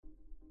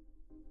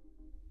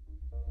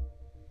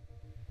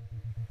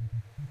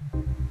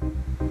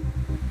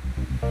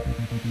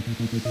What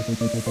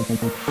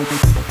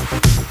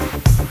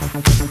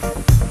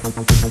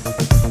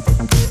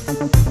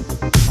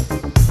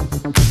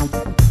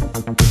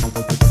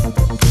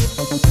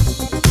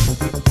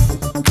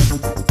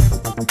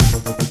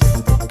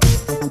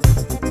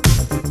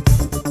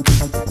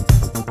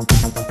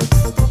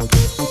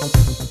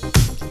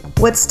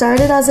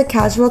started as a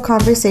casual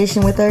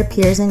conversation with our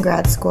peers in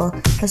grad school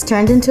has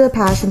turned into a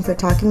passion for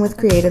talking with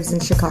creatives in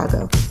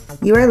Chicago.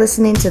 You are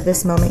listening to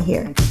This Moment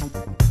Here.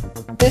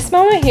 This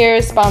Moment Here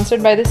is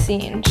sponsored by The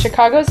Scene,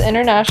 Chicago's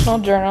international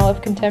journal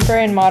of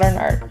contemporary and modern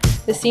art.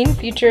 The Scene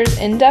features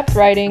in-depth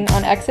writing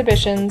on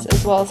exhibitions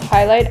as well as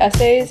highlight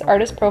essays,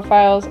 artist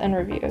profiles, and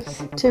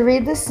reviews. To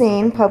read The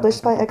Scene,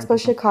 published by Expo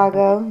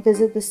Chicago,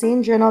 visit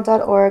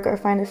thescenejournal.org or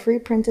find a free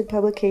printed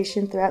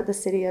publication throughout the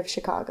city of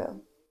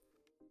Chicago.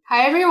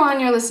 Hi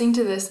everyone, you're listening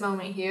to This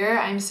Moment Here.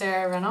 I'm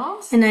Sarah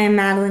Reynolds. And I am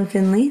Madeline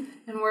Finley.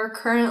 And we're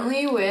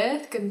currently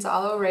with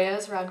Gonzalo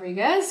Reyes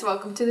Rodriguez.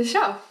 Welcome to the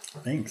show.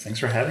 Thanks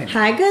for having me.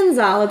 Hi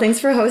Gonzalo, thanks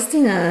for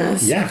hosting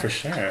us. Yeah, for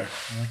sure. I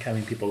like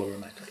having people over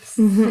my place.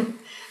 Mm-hmm.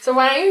 So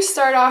why don't you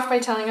start off by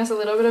telling us a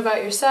little bit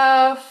about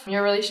yourself,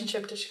 your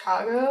relationship to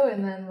Chicago,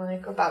 and then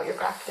about your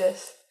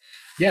practice.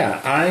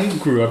 Yeah, I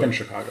grew up in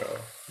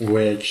Chicago,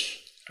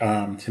 which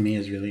to me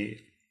is really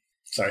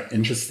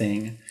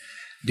interesting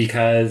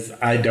because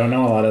I don't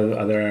know a lot of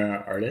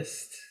other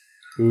artists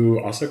who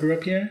also grew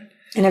up here.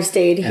 And have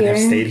stayed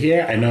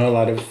here. I know a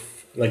lot of,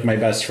 my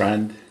best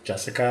friend,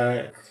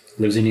 Jessica,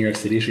 lives in New York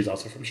City. She's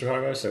also from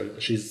Chicago. So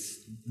she's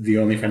the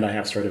only friend I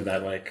have sort of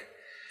that,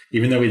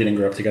 even though we didn't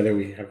grow up together,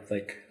 we have,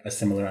 a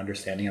similar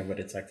understanding of what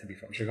it's like to be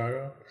from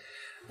Chicago.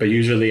 But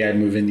usually I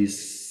move in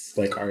these,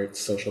 art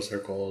social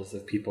circles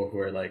of people who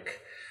are,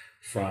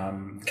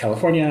 from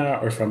California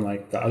or from,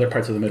 the other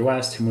parts of the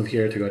Midwest who move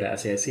here to go to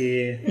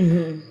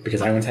SAIC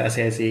because I went to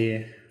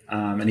SAIC.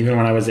 And even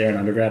when I was there in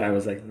undergrad, I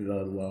was, the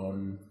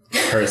lone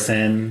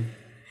person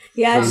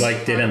who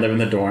didn't live in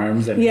the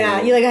dorms. And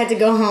you had to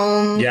go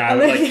home. Yeah, I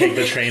would take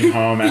the train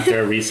home after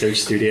a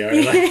research studio.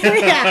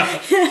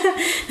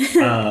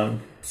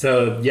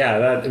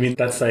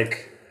 That's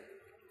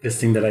this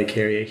thing that I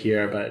carry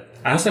here. But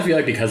I also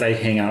feel because I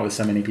hang out with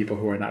so many people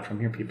who are not from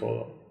here,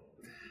 people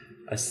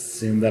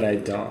assume that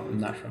I'm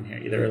not from here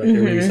either.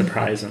 They're really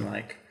surprised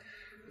when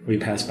we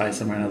passed by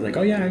somewhere and I was like,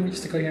 oh yeah, I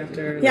used to go here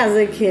after. As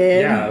a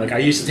kid. Yeah, I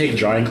used to take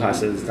drawing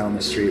classes down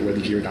the street where the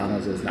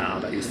Giordano's is now.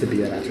 That used to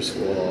be an after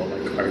school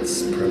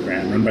arts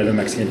program run by the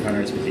Mexican Fine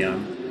Arts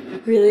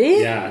Museum. Really?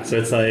 Yeah, so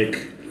it's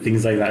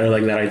things like that, or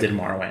that I did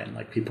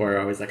Marwin. People are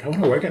always I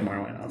want to work at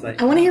Marwin. I was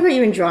I want to hear about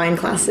you in drawing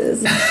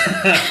classes.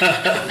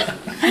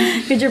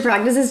 Because your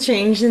practice has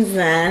changed since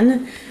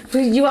then. But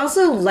you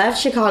also left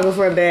Chicago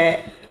for a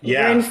bit.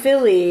 Yeah. You were in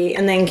Philly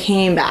and then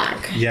came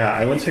back. Yeah,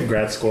 I went to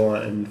grad school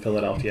in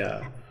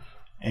Philadelphia.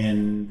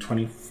 In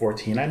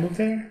 2014, I moved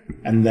there.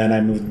 And then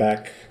I moved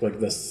back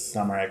this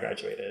summer I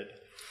graduated.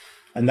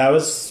 And that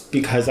was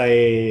because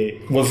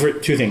for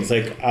two things.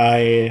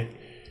 I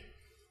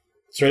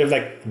sort of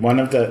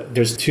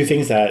there's two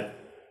things that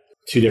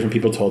two different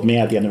people told me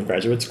at the end of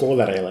graduate school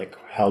that I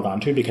held on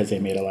to because they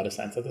made a lot of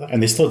sense at the time.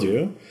 And they still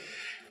do.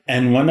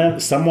 And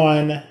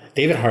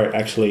David Hart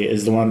actually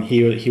is the one,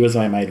 he was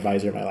my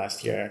advisor my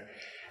last year.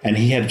 And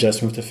he had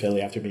just moved to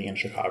Philly after being in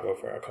Chicago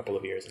for a couple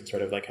of years and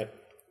sort of had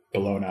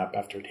blown up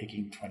after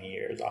taking 20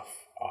 years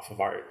off of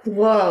art.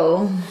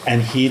 Whoa.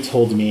 And he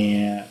told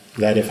me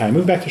that if I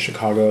move back to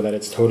Chicago, that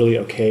it's totally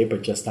okay,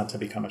 but just not to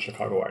become a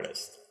Chicago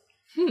artist.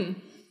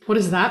 What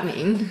does that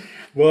mean?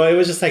 Well, it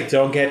was just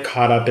don't get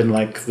caught up in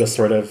the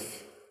sort of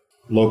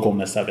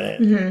localness of it.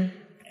 Mm-hmm.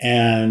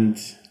 And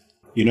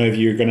if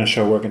you're going to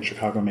show work in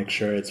Chicago, make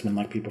sure it's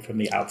when people from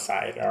the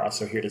outside are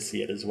also here to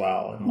see it as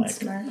well. And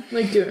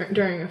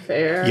during a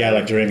fair. Yeah,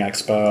 during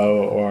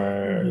Expo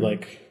or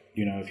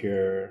if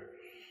you're,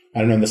 I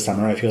don't know, in the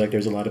summer, I feel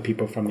there's a lot of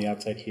people from the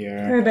outside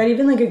here. Or I bet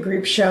even a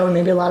group show,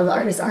 maybe a lot of the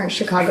artists aren't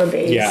Chicago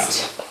based.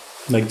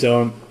 Yeah.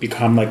 Don't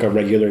become a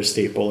regular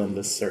staple in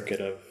this circuit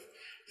of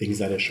things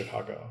that is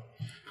Chicago.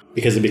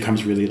 Because it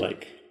becomes really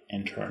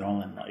internal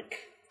and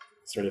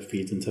sort of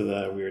feeds into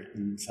the weird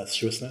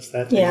incestuousness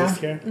that exists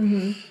here.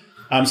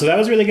 Mm-hmm. So that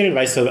was really good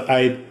advice. So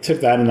I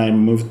took that and I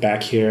moved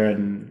back here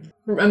and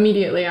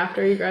immediately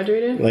after you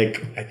graduated?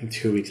 I think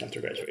 2 weeks after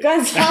graduating.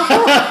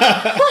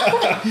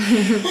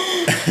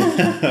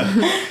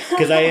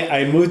 Because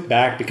I moved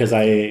back because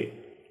I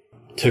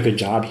took a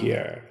job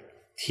here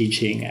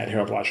teaching at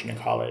Harold Washington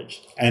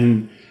College.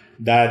 And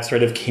that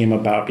sort of came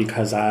about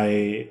because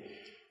I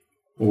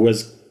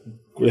was,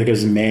 it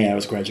was May, I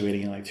was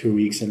graduating in 2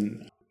 weeks,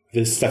 and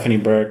this Stephanie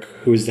Burke,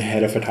 who's the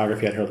head of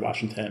photography at Harold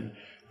Washington,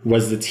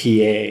 was the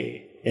TA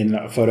in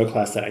a photo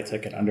class that I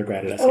took in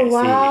undergrad at SAIC. Oh,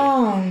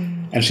 wow.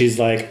 And she's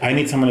like, I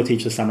need someone to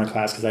teach the summer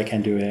class because I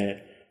can't do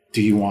it.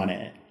 Do you want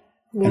it?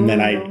 Whoa. And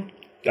then I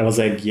was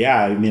like,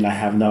 yeah, I mean, I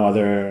have no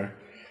other,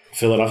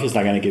 Philadelphia's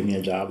not going to give me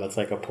a job. That's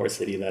a poor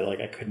city that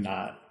I could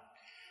not,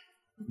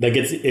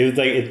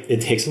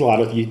 it takes a lot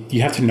of,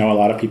 you have to know a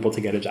lot of people to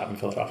get a job in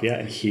Philadelphia.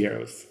 And here it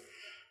was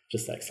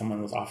just like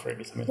someone was offering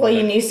me something. Well,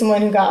 you knew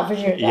someone who got offered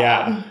your job.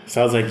 Yeah.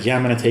 So I was like, yeah,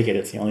 I'm going to take it.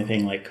 It's the only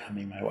thing like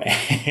coming my way.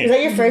 Was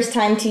that your first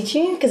time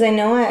teaching? Because I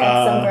know at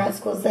some grad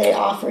schools they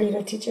offer you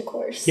to teach a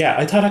course. Yeah,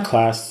 I taught a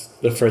class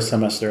the first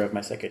semester of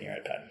my second year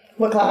at Penn.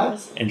 What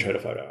class? Intro to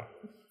photo.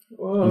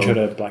 Whoa. Intro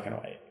to black and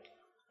white.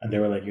 And they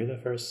were like, you're the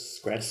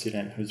first grad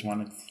student who's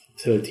wanted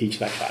to teach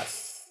that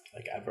class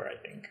like ever, I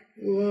think.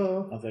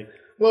 Whoa. I was like,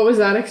 what was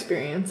that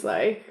experience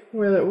like?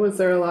 Was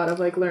there a lot of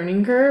like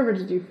learning curve, or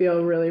did you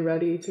feel really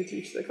ready to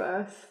teach the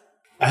class?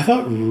 I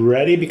felt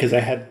ready because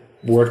I had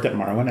worked at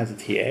Marwan as a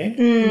TA,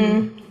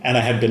 and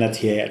I had been a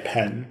TA at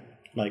Penn,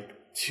 like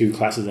 2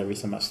 classes every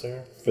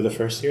semester for the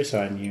first year,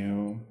 so I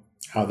knew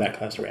how that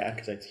class ran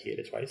because I TA'd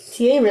it twice.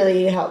 TA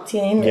really helps.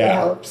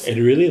 It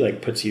really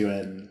like puts you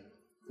in,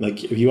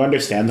 like if you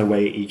understand the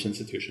way each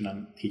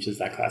institution teaches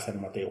that class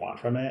and what they want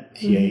from it,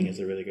 TAing is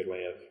a really good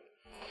way of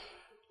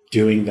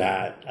doing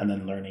that and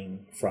then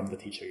learning from the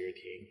teacher you're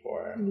TAing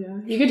for. Yeah,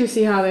 you get to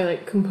see how they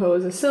like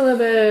compose a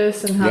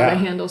syllabus and how they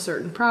handle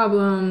certain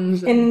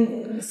problems.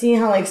 And seeing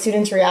how like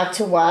students react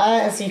to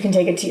what, so you can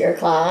take it to your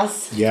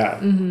class. Yeah.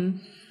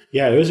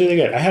 Yeah, it was really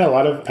good. I had a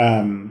lot of,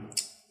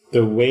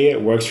 the way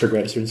it works for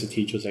grad students to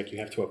teach was like you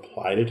have to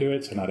apply to do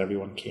it, so not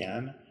everyone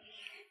can.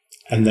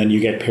 And then you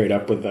get paired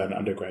up with an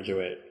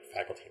undergraduate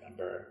faculty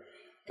member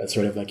that's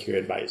sort of like your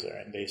advisor,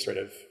 and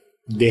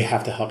they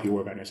have to help you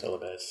work on your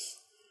syllabus.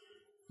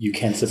 You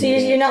can't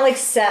submit. So you're not like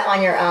set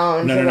on your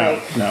own. No.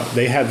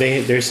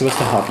 They're supposed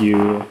to help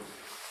you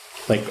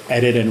like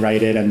edit and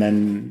write it, and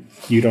then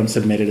you don't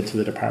submit it to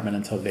the department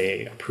until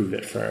they approve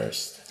it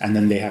first. And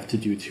then they have to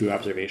do 2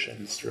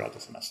 observations throughout the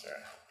semester,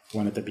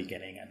 one at the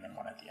beginning and then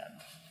one at the end.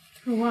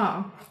 Oh,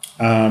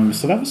 wow.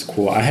 So that was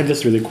cool. I had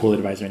this really cool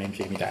advisor named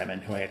Jamie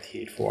Diamond who I had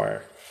TA'd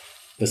for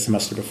the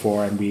semester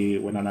before, and we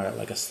went on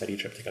a study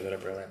trip together to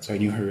Berlin. So I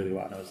knew her really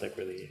well, and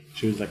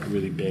she was like a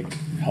really big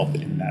help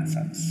in that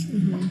sense.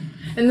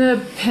 And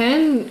the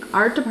Penn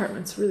art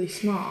department's really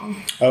small.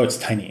 Oh, it's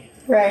tiny.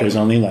 Right. There's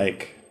only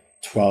like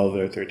 12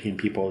 or 13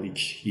 people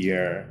each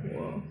year.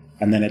 Whoa.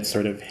 And then it's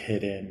sort of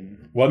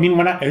hidden. Well, I mean,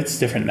 it's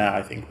different now,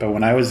 I think. But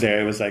when I was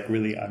there, it was like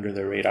really under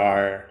the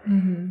radar.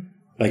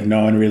 Like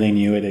no one really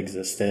knew it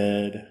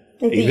existed.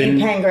 Like the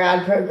UPenn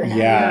grad program.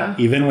 Yeah,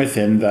 even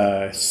within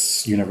the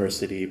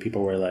university,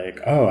 people were like,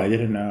 oh, I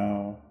didn't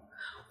know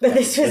that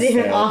this was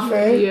even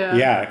offered.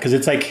 Yeah, because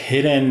it's like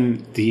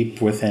hidden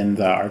deep within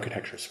the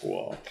architecture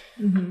school.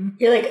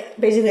 You're like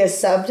basically a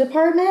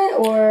sub-department,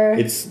 or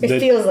it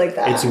feels like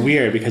that. It's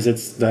weird because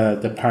the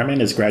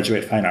department is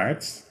graduate fine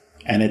arts,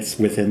 and it's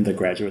within the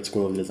graduate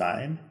school of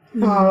design.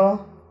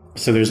 Oh.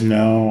 So there's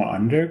no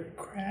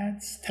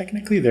undergrads,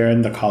 technically. They're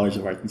in the College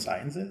of Arts and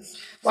Sciences.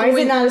 Why is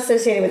it not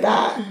associated with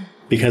that?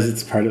 Because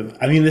it's part of,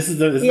 I mean, this is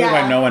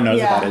why no one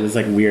knows about it. There's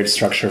like weird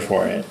structure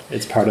for it.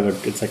 It's part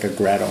of it's like a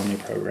grad only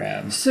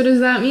program. So does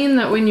that mean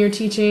that when you're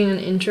teaching an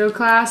intro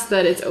class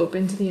that it's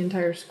open to the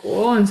entire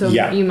school? And so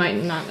you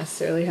might not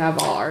necessarily have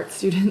all art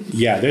students?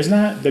 Yeah, there's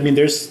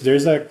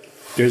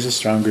a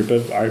strong group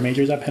of art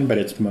majors at Penn, but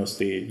it's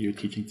mostly you're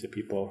teaching to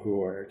people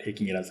who are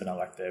taking it as an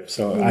elective.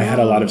 So I had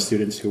a lot of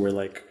students who were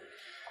like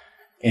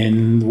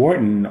in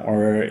Wharton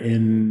or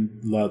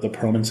in the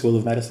Perelman School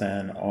of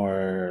Medicine,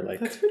 or like...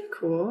 That's pretty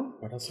cool.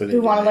 What else were they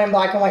doing? Want to learn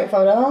black and white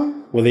photo?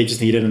 Well, they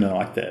just needed an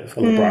elective, a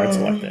liberal arts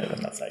elective,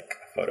 and that's like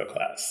a photo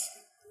class.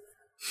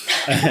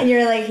 And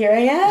you're like, here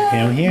I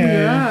am. I'm here.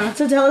 Yeah.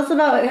 So tell us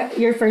about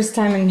your first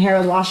time in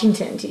Harold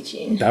Washington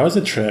teaching. That was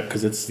a trip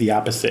because it's the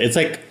opposite. It's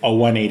like a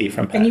 180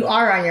 from Penn. And you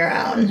are on your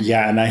own.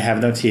 Yeah, and I have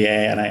no TA,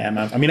 and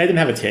I mean, I didn't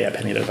have a TA at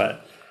Penn either,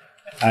 but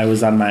I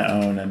was on my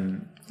own,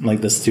 and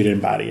like the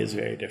student body is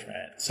very different.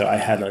 So I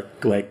had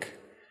like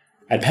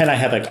at Penn, I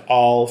had like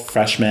all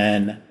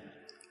freshmen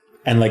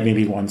and like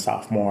maybe one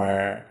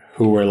sophomore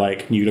who were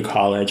like new to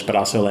college, but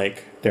also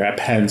like they're at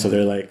Penn, so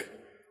they're like,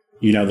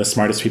 you know, the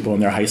smartest people in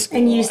their high school.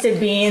 And used to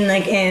being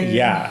like in...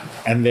 Yeah,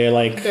 and they're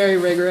like... Very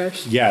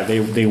rigorous. Yeah,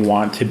 they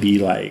want to be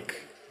like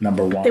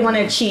number one. They want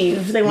to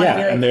achieve. They want to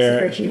be like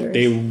super achievers.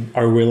 They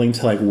are willing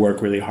to like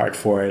work really hard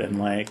for it, and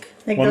like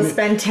they'll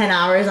spend 10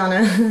 hours on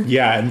a...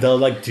 Yeah, and they'll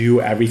like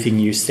do everything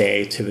you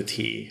say to the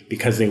T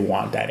because they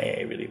want that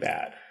A really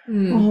bad.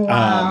 Oh,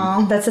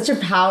 wow. That's such a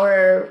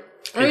power...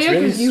 Oh, yeah,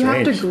 because you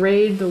have to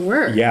grade the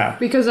work. Yeah.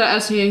 Because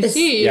at SEAC,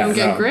 you don't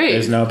get grades.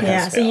 There's no pass.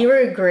 Yeah, so you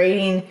were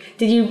grading.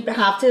 Did you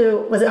have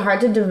to... Was it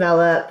hard to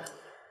develop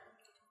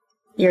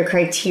your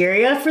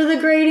criteria for the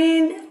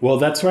grading? Well,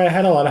 that's where I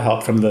had a lot of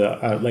help from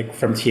the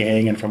from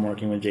TAing and from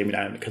working with Jamie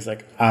Diamond, because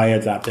like I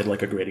adopted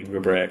like a grading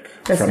rubric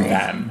from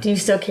them. Do you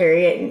still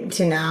carry it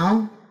to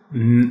now?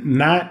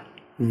 Not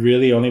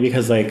really, only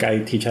because like I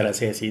teach at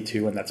SAIC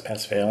too, and that's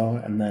pass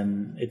fail, and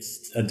then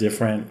it's a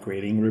different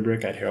grading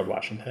rubric at Harold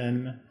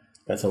Washington.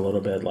 That's a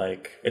little bit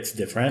like it's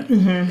different.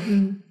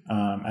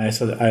 I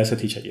also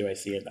teach at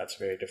UIC, and that's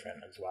very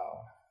different as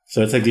well.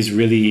 So it's like these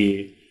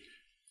really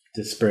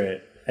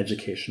disparate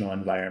educational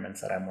environments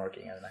that I'm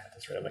working in, and I have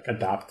to sort of like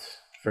adopt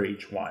for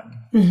each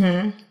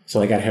one. So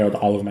like at Harold,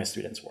 all of my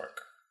students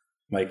work.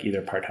 like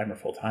either part-time or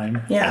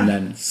full-time. Yeah. And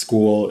then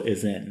school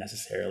isn't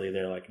necessarily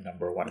their like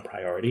number one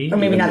priority. Or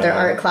maybe not their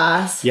art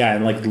class. Yeah,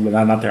 and like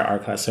not their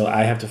art class. So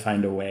I have to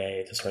find a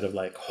way to sort of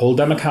like hold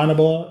them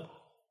accountable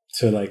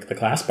to like the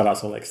class, but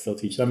also like still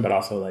teach them, but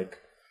also like,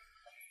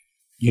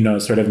 you know,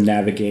 sort of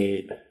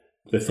navigate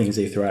the things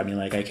they throw at me.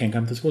 Like, I can't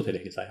come to school today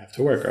because I have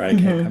to work, or I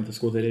can't come to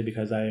school today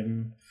because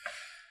I'm,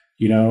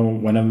 you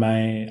know,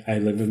 I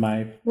live with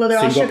my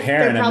single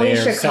parent. They're probably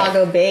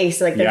Chicago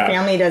based. Like their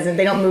family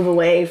they don't move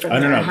away from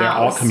their house. They're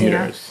all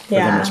commuters for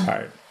the most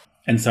part.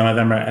 And some of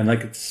them are, and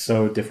like it's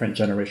so different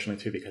generationally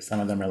too, because some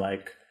of them are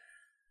like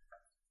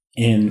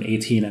in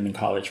 18 and in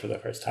college for the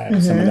first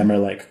time. Some of them are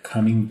like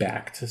coming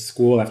back to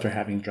school after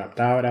having dropped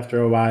out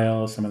after a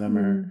while. Some of them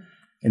are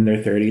in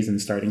their 30s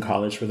and starting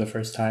college for the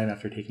first time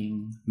after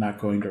not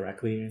going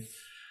directly.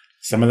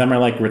 Some of them are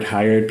like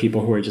retired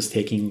people who are just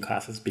taking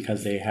classes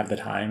because they have the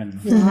time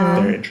and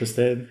they're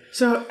interested.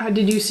 So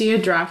did you see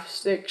a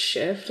drastic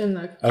shift in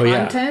the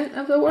content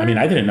of the work? I mean,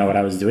 I didn't know what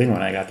I was doing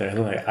when I got there.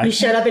 Like, you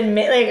showed up in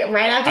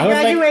right after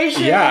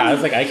graduation? Like, I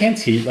was like, I can't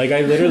teach. Like,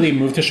 I literally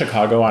moved to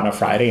Chicago on a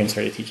Friday and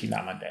started teaching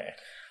that Monday.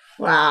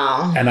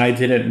 Wow. And I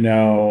didn't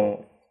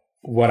know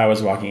what I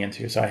was walking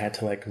into. So I had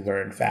to like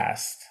learn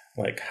fast,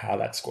 like how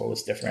that school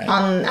was different.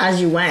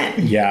 As you went.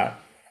 Yeah.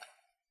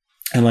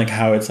 And like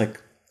how it's like,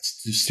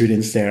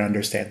 students there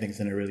understand things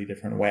in a really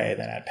different way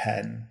than at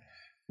Penn,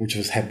 which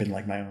had been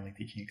like my only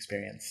teaching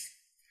experience,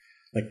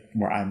 like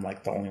where I'm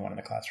like the only one in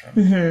the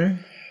classroom.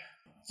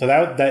 So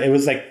that it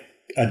was like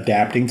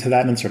adapting to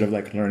that and sort of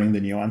like learning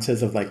the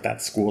nuances of like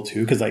that school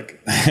too, because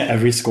like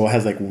every school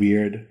has like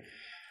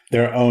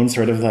their own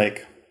sort of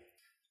like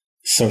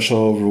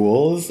social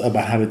rules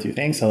about how to do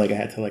things. So like I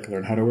had to like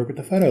learn how to work with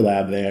the photo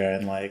lab there,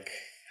 and like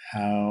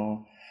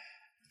how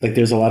like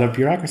there's a lot of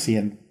bureaucracy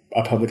in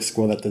a public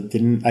school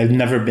I've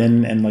never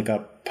been in like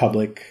a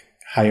public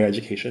higher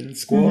education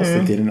school,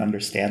 so didn't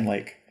understand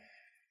like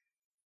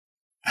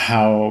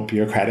how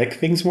bureaucratic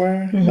things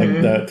were.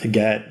 Like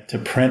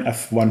to print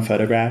one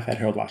photograph at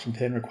Harold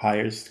Washington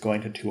requires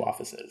going to 2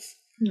 offices.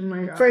 Oh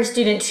my God. For a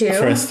student too?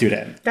 For a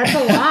student. That's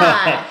a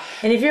lot.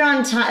 And if you're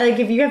on time, like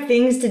if you have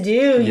things to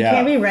do, you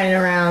can't be running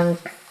around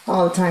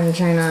all the time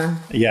trying to...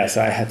 Yeah,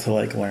 so I had to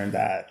like learn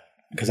that.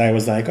 Because I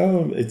was like,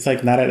 oh, it's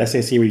like not at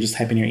SAC where you just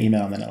type in your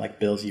email and then it like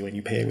bills you when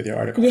you pay with your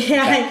article.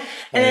 Yeah,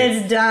 and then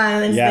it's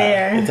done. It's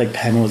there. It's like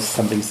Penn was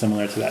something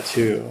similar to that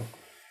too.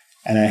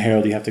 And at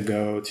Harold, you have to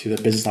go to the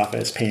business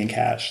office, pay in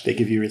cash. They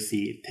give you a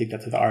receipt. Take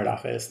that to the art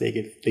office. They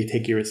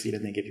take your receipt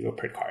and they give you a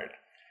print card.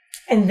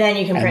 And then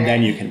you can print it. And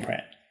then you can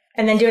print.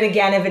 And then do it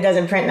again if it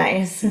doesn't print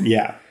nice.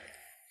 Yeah.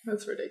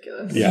 That's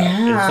ridiculous.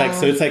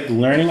 Yeah. It's like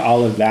learning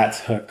all of that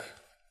took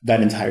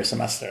that entire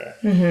semester.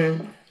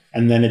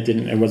 And then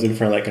it wasn't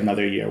for like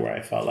another year where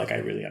I felt like I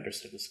really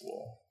understood the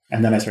school.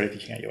 And then I started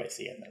teaching at UIC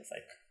and it was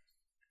like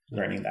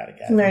learning that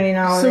again. Learning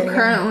all of it. So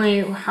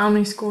currently, how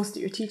many schools do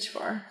you teach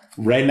for?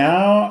 Right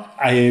now,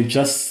 I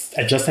just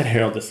had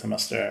Harold this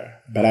semester,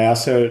 but I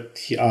also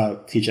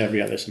teach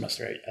every other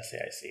semester at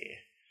SAIC.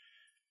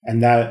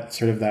 And that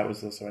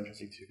was also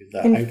interesting too.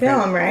 In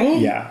film, right?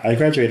 Yeah. I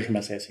graduated from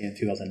SAIC in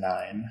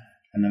 2009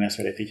 and then I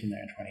started teaching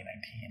there in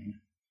 2019.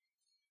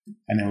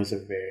 And it was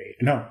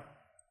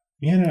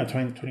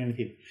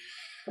 2019.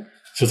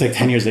 So it's like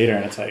 10 years later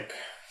and it's like,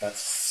 that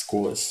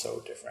school is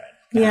so different.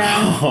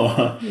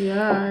 Yeah.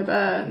 Yeah, I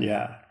bet.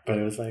 Yeah. But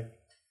it was like,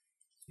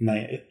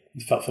 it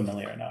felt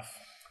familiar enough.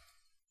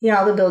 Yeah,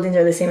 all the buildings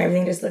are the same.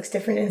 Everything just looks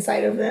different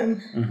inside of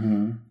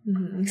them.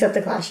 Except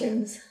the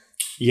classrooms.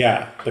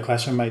 Yeah. The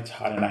classroom my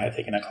Todd and I had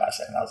taken a class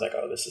in and I was like,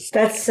 oh,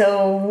 that's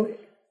so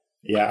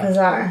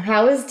bizarre.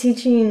 How is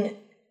teaching...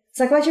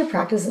 Talk about your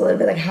practice a little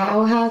bit. Like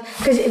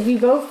because if you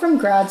go from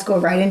grad school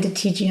right into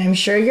teaching, I'm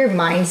sure your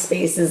mind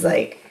space is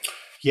like,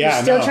 you're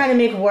still trying to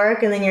make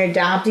work and then you're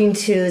adapting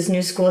to this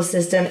new school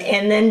system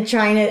and then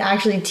trying to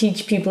actually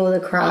teach people the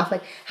craft.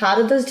 Like how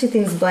did those two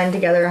things blend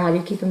together or how do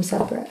you keep them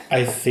separate?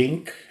 I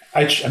think,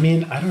 I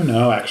don't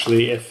know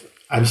actually if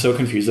I'm so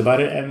confused about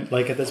it and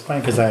like at this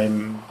point because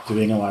I'm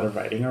doing a lot of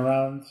writing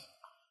around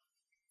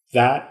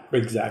that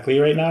exactly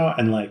right now.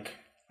 And like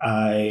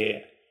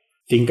I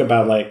think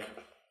about like,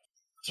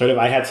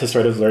 I had to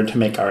sort of learn to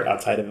make art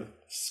outside of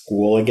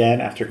school again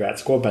after grad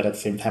school, but at the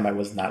same time, I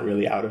was not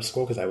really out of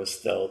school because I was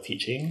still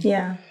teaching.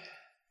 Yeah.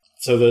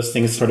 So those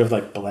things sort of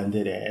like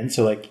blended in.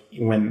 So like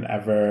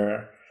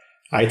whenever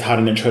I taught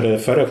an intro to the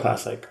photo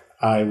class, like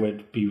I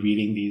would be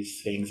reading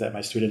these things that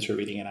my students were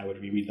reading and I would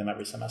reread them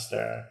every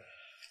semester.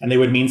 And they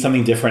would mean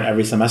something different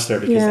every semester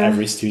because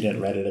every student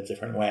read it a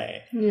different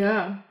way.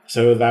 Yeah.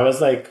 So that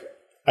was like,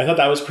 I thought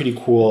that was pretty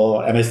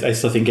cool. And I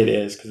still think it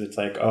is because it's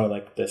like, oh,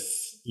 like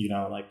this, you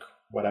know, like,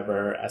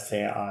 whatever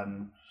essay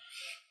on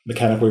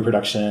mechanical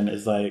reproduction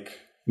is like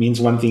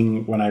means one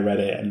thing when I read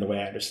it and the way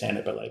I understand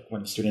it, but like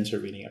when students are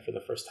reading it for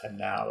the first time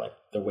now, like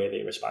the way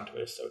they respond to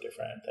it is so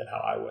different than how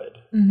I would,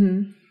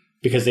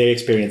 because they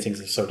experience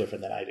things so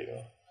different than I do,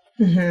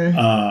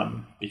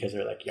 because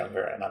they're like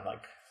younger and I'm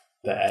like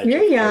the edge.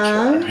 You're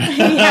young.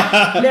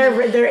 Yeah,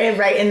 they're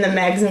right in the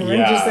mix and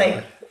we're just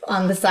like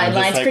on the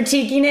sidelines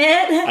critiquing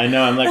it. I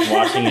know, I'm like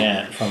watching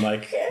it from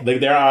like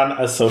they're on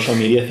a social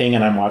media thing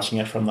and I'm watching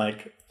it from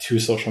like 2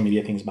 social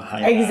media things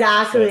behind.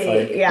 Exactly. So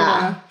it's like,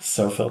 yeah.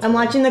 So filtered. I'm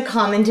watching the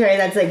commentary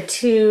that's like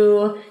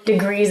 2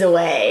 degrees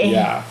away.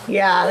 Yeah.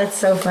 Yeah, that's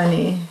so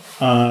funny.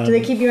 Do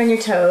they keep you on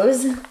your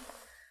toes?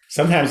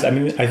 Sometimes, I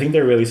mean, I think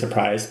they're really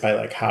surprised by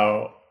like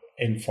how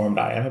informed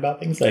I am about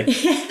things. Like,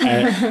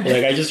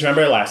 I just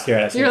remember last year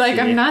at SAC, you're like,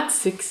 I'm not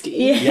 60.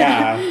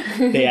 Yeah.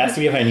 They asked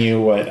me if I knew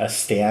what a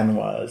stan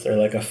was or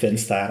like a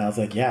Finsta, and I was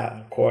like,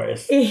 yeah, of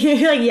course.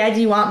 You're like, yeah,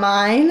 do you want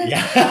mine?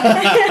 Yeah.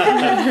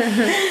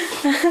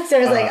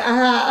 Sarah's like, I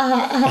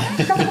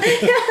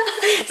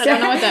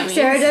don't know what that means.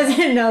 Sarah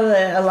doesn't know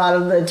a lot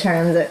of the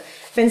terms.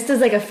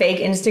 Finsta's like a fake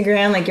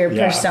Instagram, like your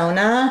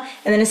persona,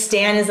 and then a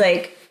stan is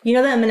like, you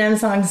know the Eminem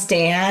song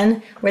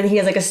Stan, where he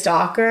has like a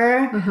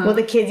stalker? Well,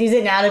 the kids use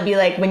it now to be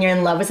like when you're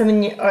in love with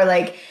someone,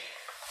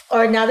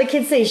 or now the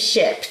kids say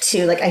ship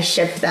too. Like, I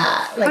ship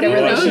that. Like, how do you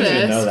know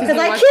this? Because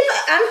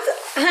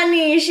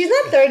honey, she's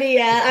not 30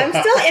 yet. I'm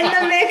still in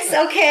the mix,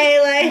 okay?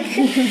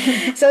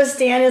 Like, so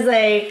Stan is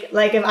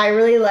like if I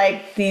really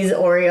like these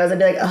Oreos, I'd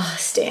be like, oh,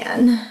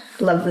 Stan.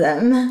 Love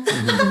them.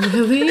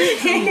 Really?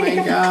 Oh my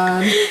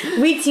god.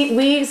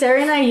 We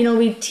Sarah and I,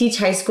 we teach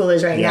high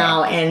schoolers right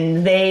now,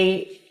 and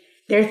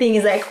their thing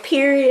is like,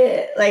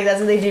 period. Like, that's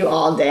what they do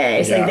all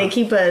day. So like, they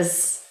keep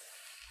us.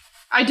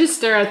 I just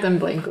stare at them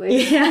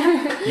blankly.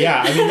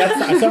 Yeah, I mean,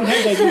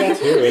 sometimes I do that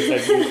too. It's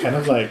like, you're kind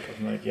of like,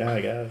 I'm like, yeah,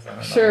 I guess. I don't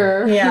know.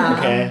 Sure. Yeah.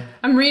 Okay.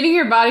 I'm reading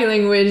your body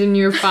language and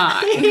you're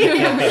fine. Like,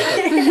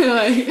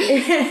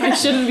 I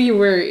shouldn't be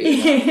worried.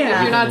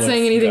 Yeah. You're not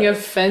saying anything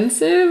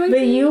offensive.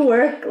 But you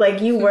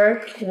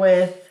work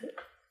with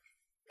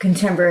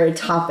contemporary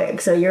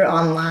topics, so you're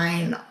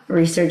online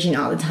researching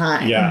all the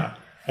time. Yeah.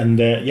 And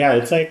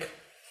it's like,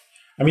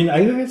 I mean, I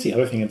think that's the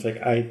other thing. It's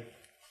like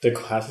the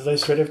classes I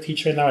sort of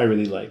teach right now, I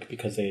really like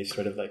because they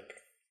sort of like,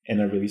 in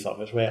a really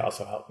selfish way,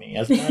 also help me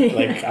as well.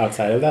 Like,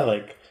 outside of that,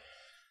 like.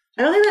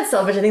 I don't think that's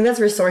selfish. I think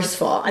that's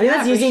resourceful. I think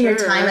that's using your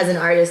time as an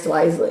artist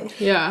wisely.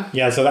 Yeah.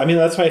 Yeah. So, I mean,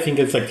 that's why I think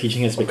it's like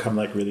teaching has become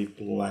like really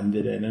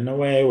blended in a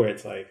way where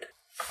it's like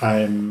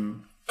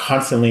I'm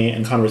constantly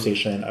in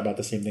conversation about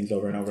the same things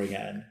over and over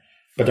again,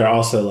 but they're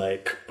also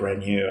like brand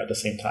new at the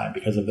same time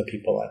because of the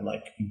people I'm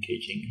like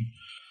engaging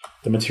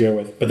the material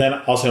with. But then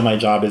also my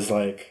job is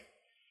like,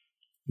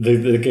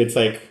 it's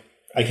like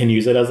I can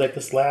use it as like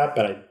this lab,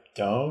 but I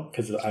don't,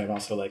 because I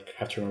also like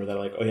have to remember that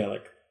like, oh yeah,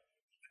 like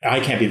I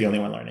can't be the only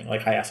one learning.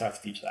 Like, I also have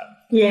to teach them.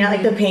 Yeah,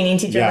 like the painting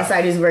teacher on the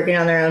side who's working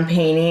on their own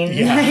painting.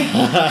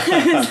 Yeah.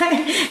 It's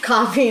like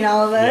copying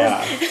all of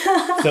us.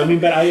 Yeah. So I mean,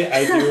 but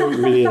I do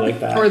really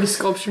like that. Or the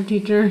sculpture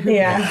teacher.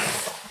 Yeah.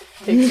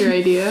 Takes your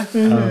idea.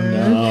 Mm-hmm. Oh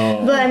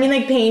no. But I mean,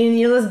 like painting,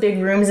 those big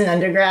rooms in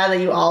undergrad that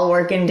you all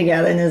work in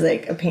together, and there's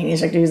like a painting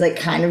instructor who's like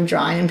kind of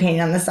drawing and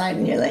painting on the side,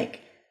 and you're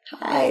like,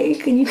 hi,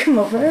 can you come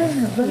over?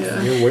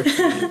 Yeah. You're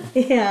working.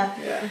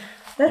 Yeah.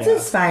 That's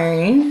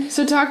inspiring.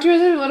 So talk to us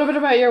a little bit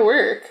about your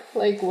work.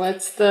 Like,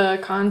 what's the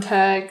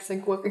context?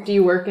 Like, what do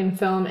you work in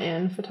film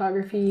and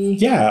photography?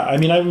 Yeah, I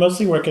mean, I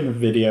mostly work in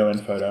video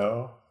and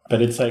photo,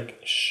 but it's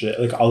like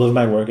like all of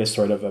my work is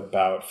sort of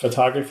about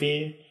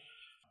photography,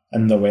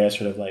 and the way I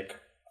sort of like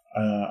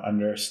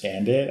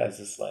understand it as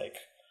this like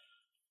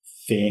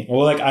thing.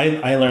 Well, like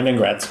I learned in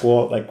grad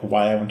school, like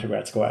why I went to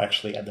grad school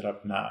actually ended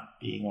up not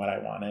being what I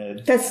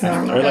wanted. That's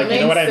normal. Or like, you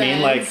know what I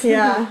mean? Like,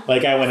 yeah.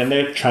 Like I went in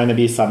there trying to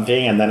be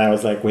something, and then I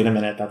was like, wait a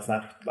minute,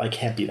 I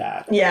can't be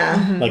that. Yeah.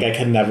 Mm-hmm. Like I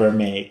can never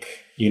make,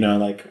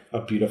 like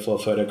a beautiful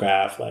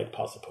photograph like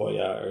Paul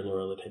Sepoya or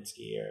Laura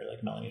Lipinski or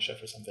like Melanie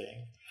Schiff or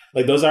something.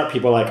 Like those are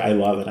people like I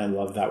love, and I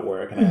love that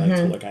work, and I like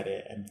to look at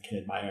it and can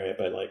admire it.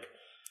 But like,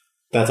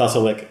 that's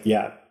also like,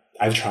 yeah,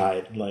 I've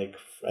tried, like,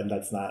 and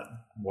that's not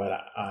what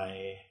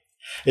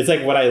it's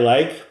like what I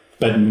like,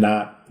 but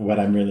not what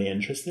I'm really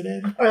interested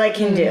in. Or like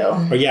can do.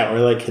 Or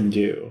like can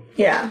do.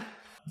 Yeah.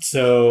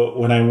 So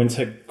when I went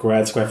to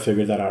grad school, I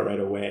figured that out right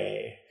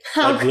away.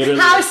 How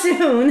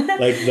soon?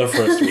 Like the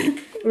first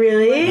week.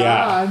 Really?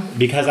 Yeah.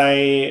 Because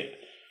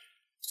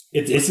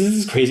it's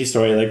this crazy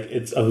story. Like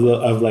it's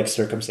of like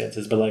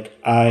circumstances, but like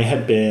I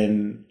had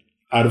been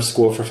out of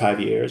school for 5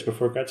 years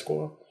before grad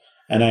school,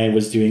 and I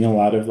was doing a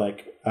lot of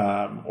like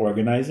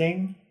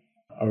organizing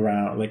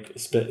around like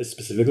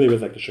specifically with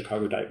like the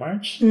Chicago Dyke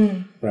March,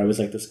 where I was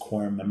like this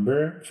core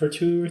member for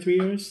 2 or 3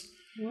 years.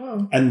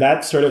 Whoa. And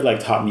that sort of like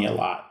taught me a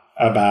lot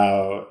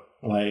about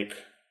like,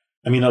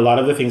 I mean, a lot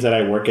of the things that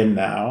I work in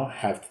now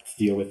have to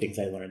deal with things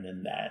I learned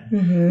in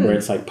then, where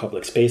it's like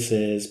public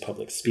spaces,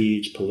 public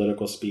speech,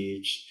 political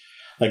speech.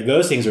 Like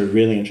those things were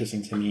really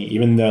interesting to me,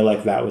 even though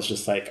like that was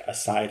just like a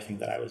side thing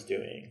that I was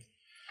doing.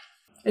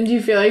 And do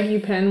you feel like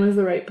UPenn was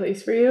the right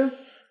place for you?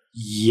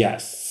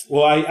 Yes.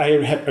 Well,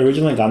 I had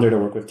originally gone there to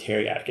work with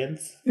Terry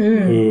Atkins,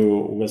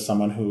 who was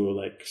someone who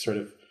like sort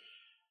of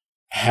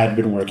had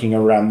been working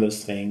around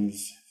those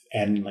things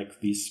and like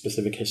these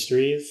specific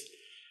histories.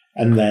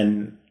 And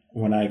then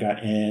when I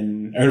got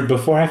in, or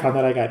before I found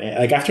out I got in,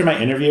 like after my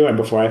interview and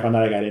before I found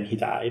out I got in, he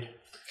died.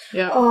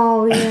 Yeah.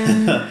 Oh,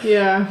 yeah.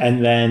 Yeah.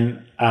 And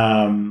then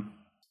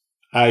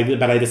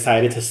But I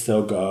decided to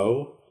still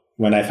go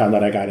when I found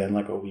out I got in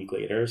like a week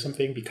later or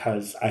something,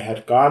 because I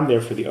had gone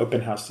there for the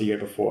open house the year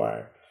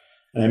before.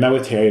 And I met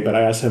with Terry, but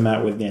I also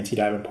met with Nancy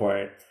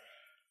Davenport,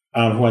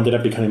 who ended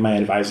up becoming my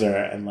advisor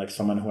and like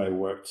someone who I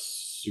worked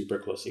super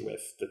closely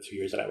with the 2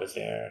 years that I was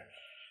there.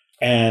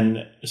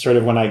 And sort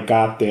of when I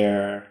got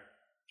there,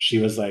 she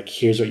was like,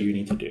 here's what you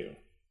need to do.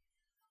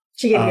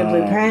 She gave you a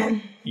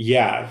blueprint?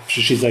 Yeah.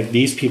 She's like,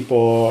 these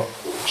people,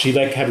 she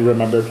like had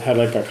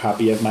like a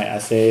copy of my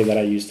essay that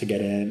I used to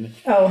get in.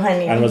 Oh,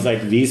 honey. And was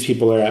like, these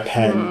people are at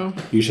Penn.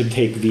 You should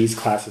take these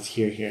classes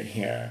here, here, and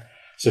here.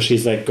 So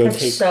she's like, go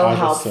take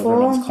August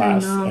Silverman's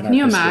class. Can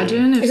you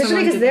imagine?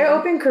 Especially because they're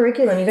open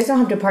curriculum. You guys don't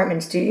have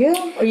departments, do you?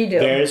 Or you do?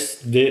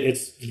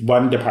 It's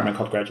one department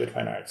called Graduate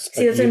Fine Arts.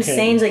 See, that's what I'm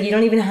saying. Like, you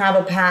don't even have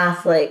a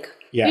path, like...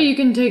 Yeah, you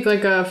can take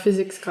like a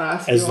physics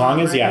class. As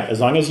long as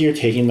you're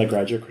taking the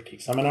graduate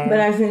critique seminar. But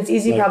I think it's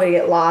easy probably to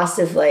get lost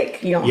if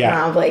like you don't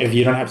have like if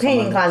you don't have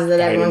painting classes that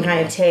everyone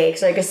kind of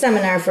takes, like a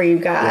seminar for you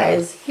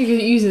guys. You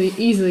could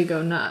easily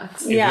go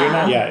nuts. If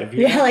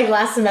you're not, like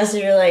last semester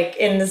you're like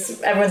in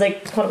this. Everyone's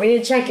like, we need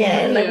to check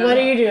in. Like, what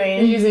are you doing?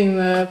 You're using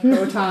the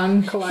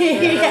proton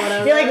collider or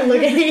whatever. You're like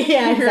looking.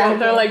 Yeah, exactly.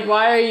 They're like,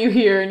 why are you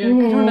here? And you're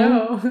like, I don't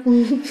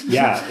know.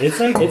 Yeah,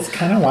 it's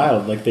kind of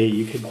wild. Like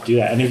you could do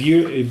that,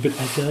 and but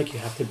I feel like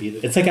you have to be.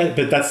 It's like at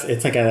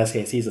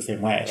SAIC is the same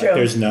way. True. Like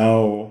there's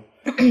no.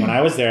 When I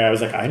was there, I was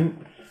like,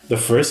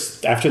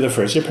 after the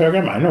first year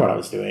program, I know what I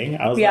was doing.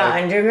 I was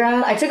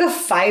undergrad. I took a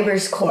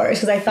fibers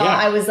course because I thought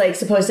I was like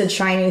supposed to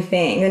try new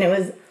things, and it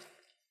was,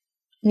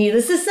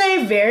 needless to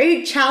say,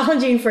 very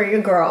challenging for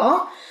your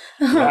girl.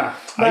 Yeah,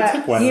 but I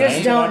took one. You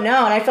just don't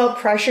know, and I felt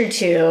pressure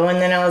to,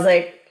 and then I was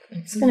like,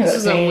 it's gonna go. This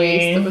is a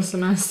waste of a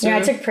semester. Yeah, I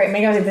took print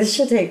making. I was like, this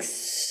should take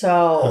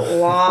so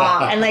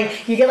long, and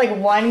like you get like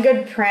one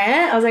good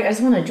print. I was like, I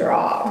just want to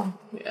draw.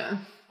 Yeah.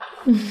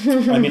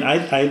 I mean,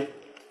 I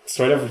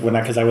sort of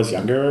because I was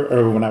younger,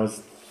 or when I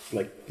was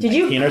like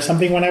 19 or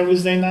something when I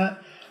was doing that,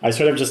 I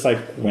sort of just like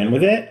went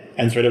with it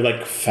and sort of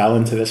like fell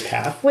into this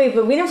path. Wait,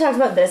 but we never talked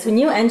about this. When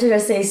you entered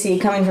SAIC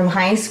coming from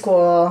high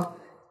school,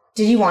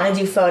 did you want to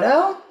do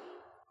photo?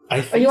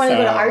 Or you wanted to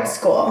go to art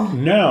school?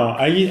 No,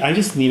 I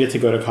just needed to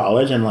go to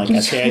college, and like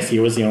SAIC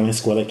was the only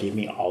school that gave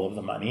me all of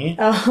the money.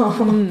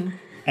 Oh.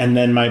 And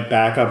then my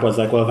backup was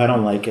like, well, if I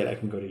don't like it, I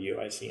can go to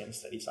UIC and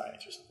study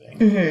science or something.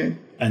 Mm-hmm.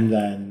 And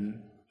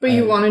then... But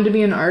you wanted to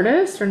be an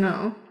artist or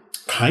no?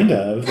 Kind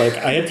of. Like,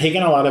 I had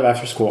taken a lot of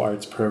after-school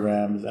arts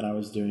programs, and I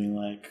was doing,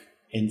 like,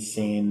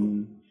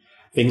 insane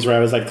things where I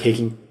was, like,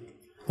 taking...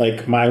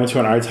 Like, I went to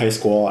an arts high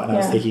school, and I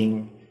was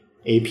taking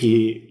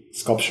AP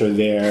sculpture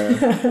there.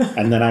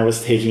 And then I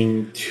was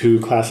taking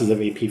 2 classes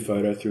of AP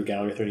photo through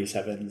Gallery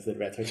 37's the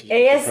Advanced Arts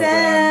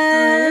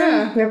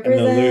ASM!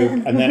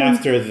 Represent. And then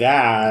after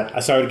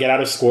that, so I would get out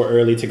of school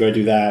early to go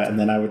do that, and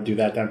then I would do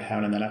that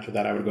downtown, and then after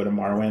that I would go to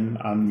Marwin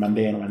on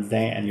Monday and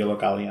Wednesday, and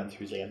Yollocalli on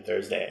Tuesday and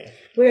Thursday.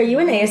 Wait, are you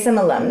an ASM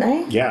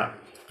alumni? Yeah.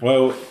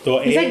 Well,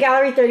 you said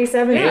Gallery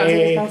 37?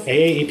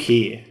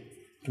 AAP.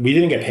 We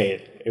didn't get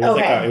paid. It was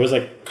it was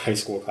like high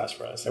school class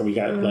for us, and we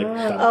got like.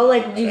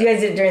 Like you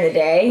guys did it during the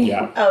day?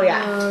 Yeah. Oh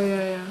yeah. Oh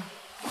yeah.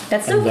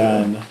 That's so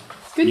cool.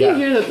 It's good to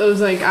hear that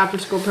those like after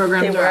school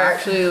programs are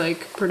actually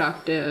like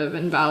productive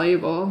and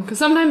valuable. Because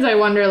sometimes I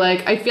wonder,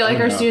 like, I feel like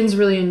our students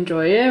really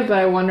enjoy it, but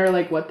I wonder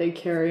like what they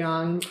carry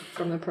on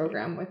from the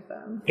program with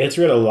them. It's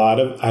real.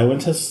 I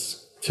went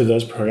to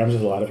those programs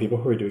with a lot of people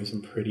who are doing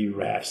some pretty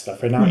rad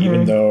stuff right now,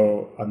 even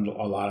though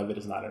a lot of it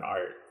is not in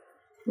art.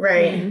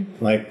 Right.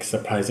 Mm-hmm. Like,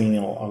 surprisingly,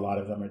 a lot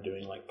of them are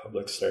doing like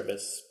public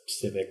service,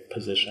 civic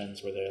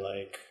positions where they're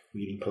like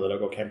leading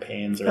political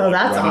campaigns. Or,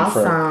 that's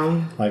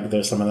awesome.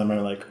 There's some of them are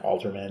like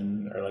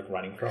aldermen or like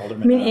running for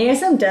aldermen. I mean,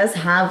 ASM does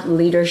have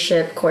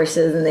leadership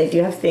courses, and they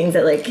do have things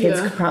that like kids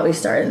could probably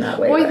start in that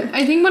way. Well,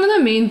 I think one of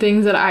the main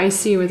things that I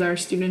see with our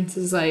students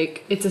is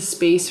like it's a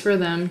space for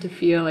them to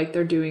feel like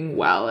they're doing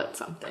well at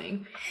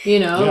something.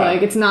 You know,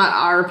 like it's not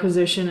our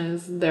position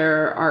as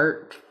their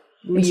art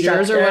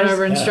leaders or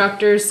whatever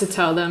instructors to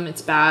tell them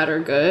it's bad or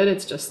good.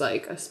 It's just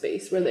like a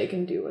space where they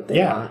can do what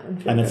they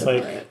want and it's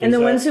like and the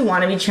ones who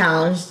want to be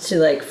challenged to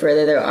like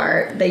further their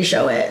art, they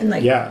show it, and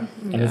like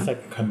and it's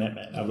like a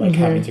commitment of like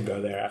having to go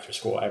there after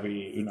school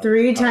every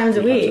 3 times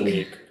a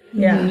week.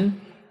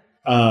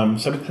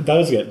 So that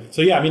was good.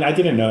 So I mean, I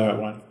didn't know I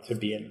wanted to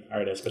be an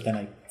artist, but then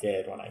I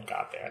did when I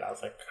got there, and I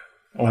was like,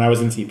 when I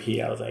was in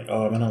CP, I was like,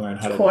 I'm going to learn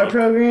how to core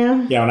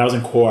program? Yeah, when I was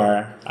in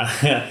core.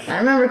 I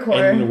remember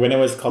core. And when it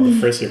was called the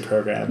first year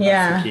program.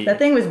 Yeah, that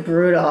thing was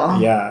brutal.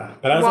 Yeah.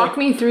 But I was Walk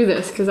me through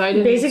this, because I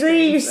didn't.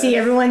 Basically, you see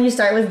everyone, you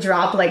start with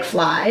drop like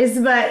flies,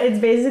 but it's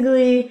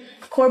basically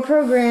core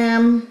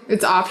program.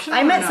 It's optional.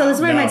 So this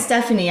is where I met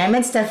Stephanie. I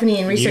met Stephanie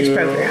in research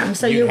program.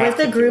 So you're with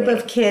a group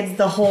of kids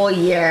the whole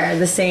year,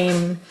 the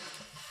same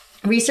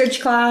research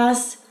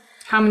class.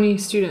 How many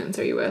students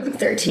are you with?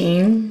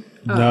 13.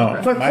 No.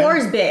 For core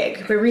is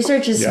big, but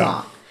research is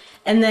small.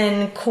 And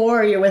then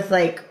core, you're with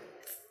like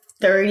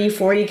 30,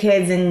 40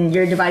 kids, and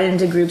you're divided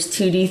into groups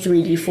 2D,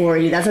 3D,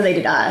 4D. That's how they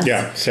did us.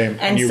 Yeah, same.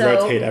 And you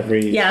rotate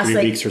every 3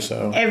 weeks or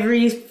so.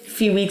 Every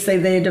few weeks,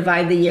 like they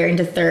divide the year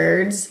into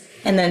thirds.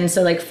 And then,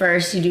 so like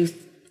first you do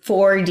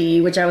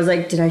 4D, which I was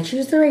like, did I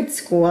choose the right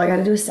school? I got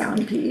to do a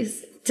sound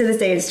piece. To this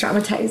day, it's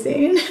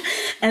traumatizing.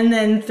 And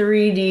then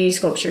 3D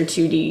sculpture,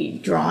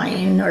 2D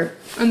drawing,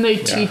 and they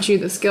teach you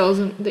the skills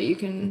that you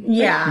can.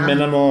 Yeah.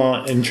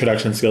 Minimal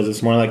introduction skills.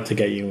 It's more like to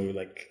get you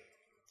like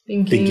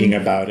thinking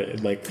about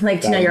it, like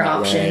to know your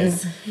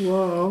options.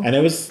 Whoa. And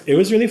it was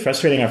really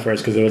frustrating at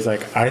first because it was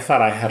like I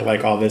thought I had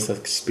like all this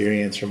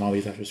experience from all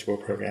these after school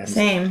programs.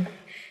 Same.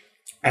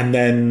 And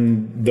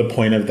then the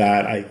point of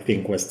that, I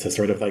think, was to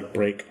sort of like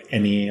break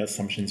any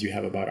assumptions you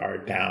have about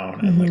art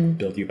down and like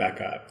build you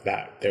back up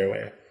their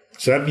way.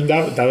 So I mean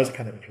that was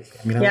kind of interesting.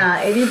 I mean,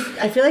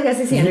 I feel like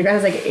SAC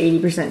undergrad has like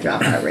 80%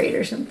 dropout rate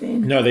or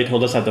something. No, they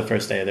told us at the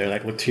first day. They're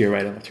like, look to your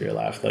right and look to your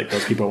left. Like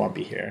those people won't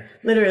be here.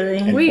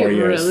 Literally. Wait,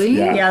 really?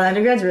 Yeah. The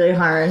undergrad's really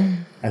hard.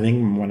 I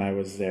think when I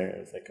was there, it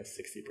was like a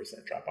 60%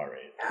 dropout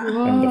rate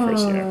in the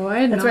first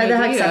year. That's why the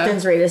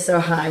acceptance rate is so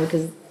high,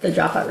 because the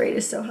dropout rate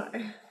is so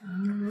high.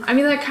 I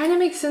mean, that kind of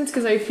makes sense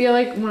because I feel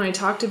like when I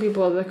talk to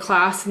people, the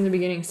class in the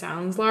beginning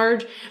sounds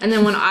large. And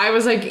then when I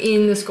was like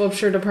in the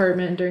sculpture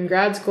department during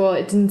grad school,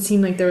 it didn't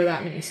seem like there were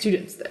that many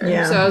students there.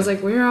 Yeah. So I was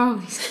like, where are all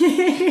these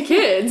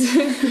kids?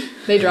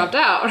 They dropped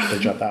out. They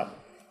dropped out.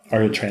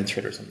 Or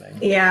transferred or something.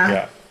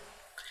 Yeah.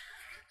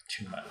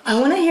 Too much. I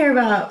want to hear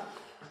about...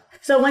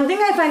 So one thing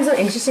I find so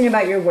interesting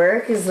about your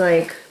work is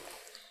like,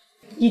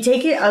 you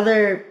take it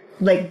other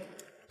like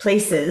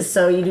places.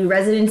 So you do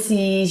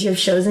residencies, you have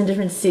shows in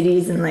different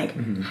cities, and like,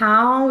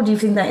 how do you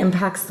think that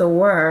impacts the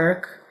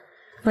work?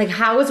 Like,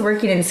 how is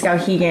working in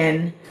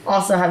Skowhegan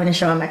also having a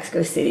show in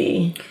Mexico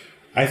City?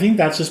 I think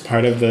that's just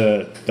part of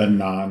the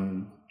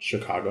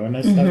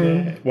non-Chicago-ness of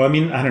it. Well, I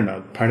mean, I don't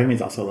know. Part of me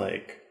is also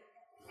like,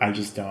 I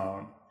just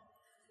don't...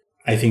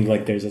 I think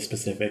like there's a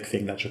specific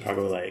thing that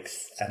Chicago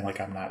likes, and like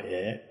I'm not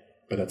it.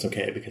 But that's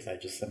okay because I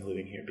just am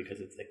living here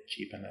because it's like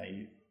cheap and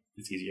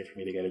it's easier for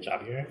me to get a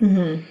job here.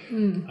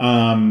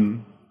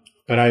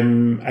 But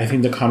I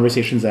think the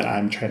conversations that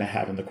I'm trying to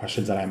have and the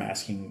questions that I'm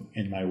asking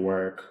in my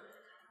work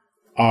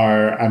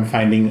I'm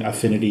finding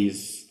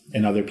affinities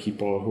in other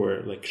people who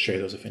are like share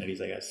those affinities,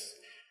 I guess,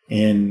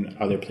 in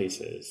other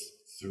places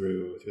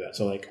through that.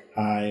 So like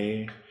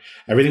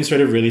everything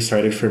sort of really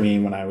started for me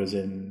when I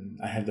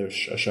had a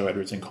show at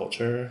Roots and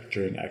Culture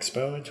during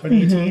Expo in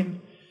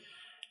 2018.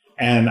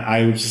 And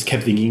I just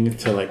kept thinking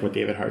to like what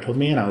David Hart told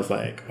me, and I was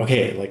like,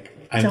 okay, like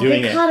I'm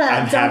doing it.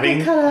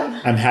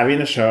 I'm having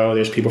a show.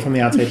 There's people from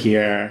the outside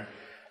here.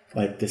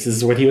 Like this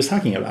is what he was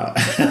talking about.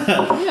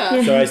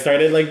 Yeah. So I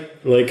started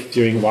like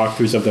doing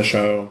walkthroughs of the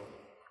show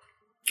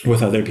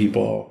with other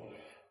people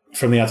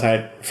from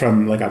outside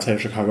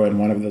of Chicago, and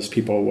one of those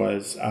people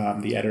was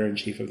the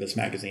editor-in-chief of this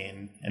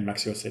magazine in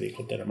Mexico City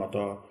called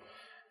Terremoto.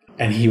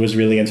 And he was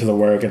really into the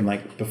work, and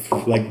like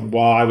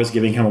while I was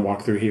giving him a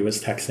walkthrough, he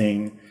was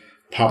texting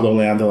Pablo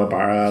León de la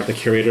Barra, the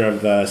curator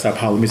of the Sao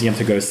Paulo Museum,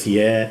 to go see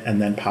it.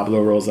 And then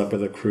Pablo rolls up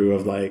with a crew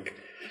of like...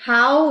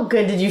 How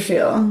good did you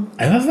feel?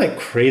 I was like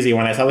crazy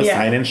when I saw the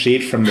sign-in sheet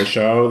from the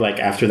show, like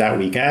after that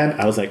weekend.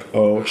 I was like,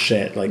 oh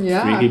shit. Like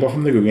 3 people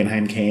from the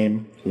Guggenheim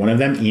came. One of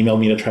them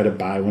emailed me to try to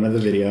buy one of the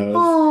videos.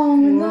 Oh,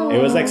 no.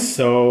 It was like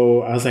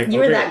so... I was like... You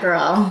were that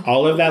girl.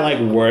 All of that like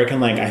work,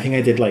 and like I think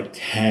I did like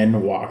 10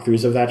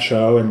 walkthroughs of that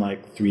show in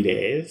like 3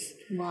 days.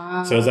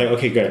 Wow. So I was like,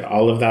 okay, good.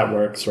 All of that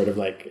work sort of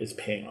like is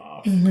paying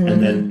off.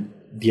 And then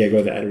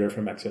Diego, the editor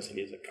from Mexico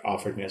City, like,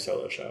 offered me a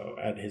solo show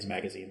at his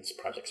magazine's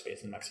project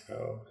space in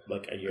Mexico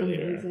like a year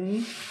later.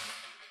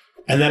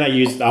 And then I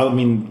used,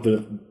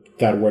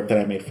 that work that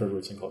I made for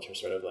Roots and Culture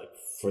sort of like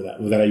for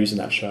that I used in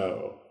that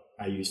show,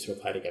 I used to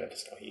apply to get into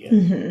Skowhegan.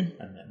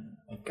 And then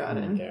got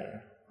it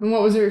there. And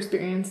what was your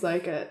experience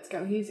like at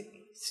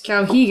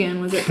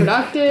Skowhegan? Was it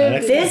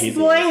productive? This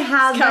boy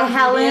had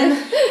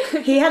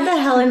he had the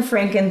Helen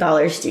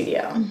Frankenthaler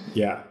studio.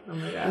 Yeah. Oh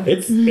my god.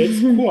 It's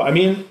cool. I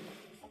mean,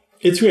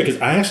 it's weird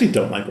because I actually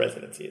don't like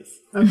residencies.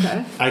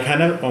 Okay. I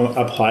kind of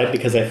applied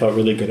because I felt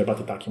really good about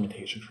the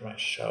documentation for my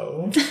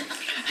show. So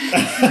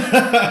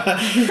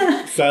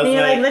I was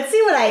like, let's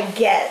see what I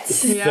get.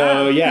 So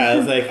I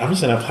was like, I'm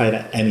just going to apply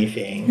to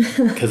anything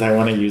because I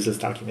want to use this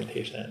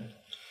documentation.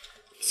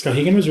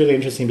 Skowhegan was really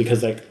interesting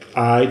because like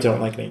I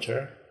don't like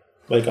nature.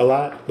 Like a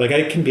lot. Like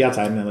I can be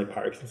outside in like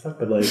parks and stuff,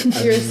 but like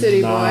you're a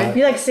city boy.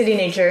 You like city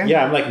nature.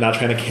 Yeah, I'm like not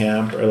trying to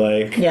camp or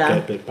like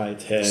get bit by a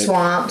tick.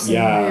 Swamps.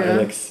 Or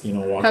like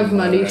walking. Have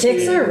muddy.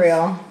 Ticks are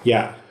real.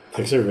 Yeah,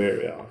 ticks are very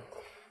real.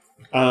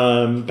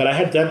 But I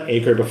had done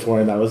Acre before,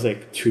 and that was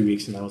like 2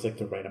 weeks, and that was like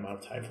the right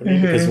amount of time for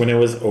me because when it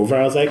was over,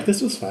 I was like, this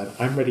was fun.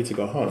 I'm ready to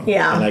go home.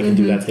 Yeah, and I can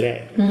do that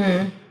today.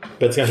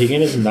 But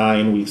Skowhegan is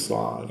 9 weeks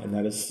long, and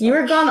that is you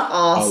were gone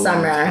all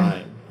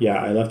summer. Yeah,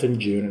 I left in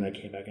June and I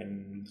came back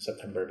in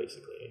September,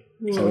 basically.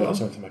 So I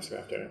also went to Mexico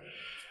after.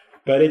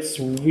 But it's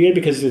weird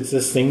because it's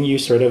this thing you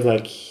sort of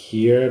like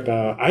hear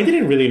about. I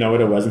didn't really know what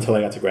it was until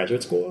I got to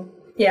graduate school.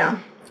 Yeah.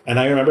 And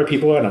I remember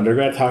people in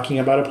undergrad talking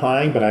about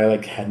applying, but I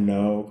like had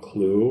no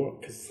clue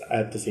because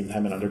at the same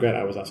time in undergrad,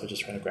 I was also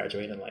just trying to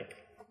graduate and like.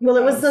 Well,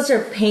 it was such a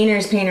painter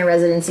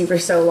residency for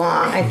so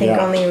long. I think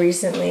only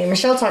recently,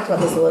 Michelle talked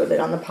about this a little bit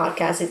on the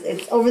podcast.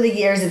 It's over the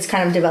years, it's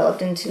kind of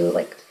developed into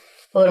like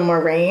a little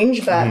more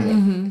range, but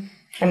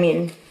I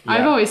mean.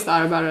 I've always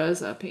thought about it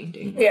as a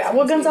painting. Yeah,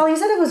 well, Gonzalo, you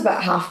said it was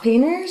about half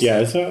painters? Yeah,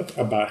 it's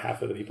about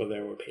half of the people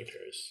there were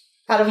painters.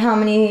 Out of how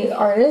many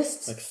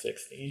artists? Like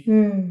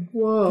 60.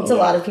 Whoa. It's a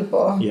lot of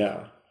people.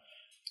 Yeah.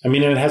 I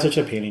mean, and it has such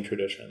a painting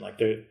tradition. Like,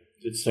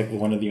 it's like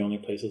one of the only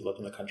places left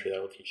in the country that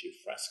will teach you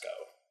fresco.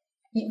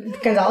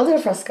 Gonzalo did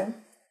a fresco.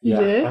 Yeah,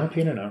 did? I'm a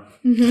painter now.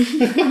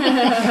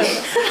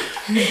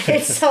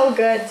 It's so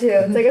good, too.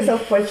 It's like a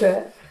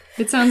self-portrait.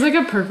 It sounds like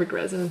a perfect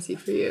residency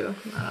for you,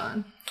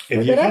 Maran.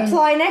 We're gonna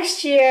apply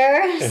next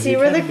year, see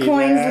where the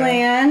coins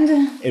land.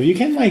 If you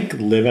can like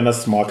live in a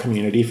small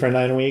community for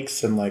 9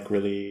 weeks and like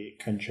really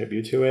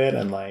contribute to it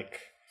and like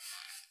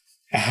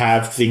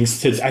have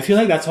things to, I feel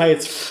like that's why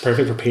it's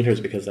perfect for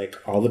painters because like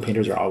all the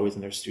painters are always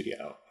in their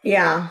studio.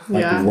 Yeah.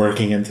 Like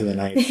working into the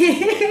night.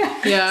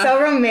 Yeah. So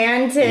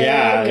romantic.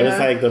 Yeah, it was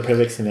like the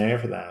perfect scenario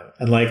for that.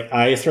 And like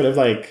I sort of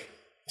like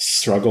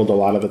struggled a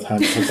lot of the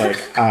time because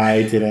like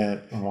I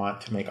didn't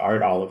want to make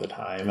art all of the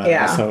time. And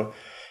also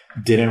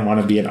didn't want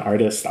to be an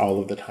artist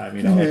all of the time,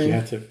 you know, like you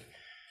have to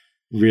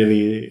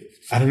really,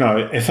 I don't know,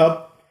 it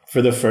felt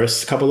for the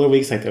first couple of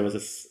weeks like there was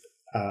this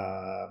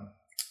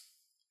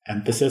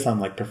emphasis on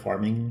like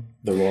performing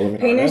the role of an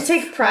Painters artist.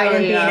 take pride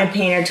in being a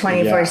painter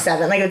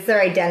 24/7. Like it's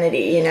their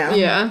identity, you know?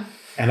 Yeah.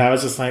 And I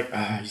was just like,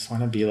 I just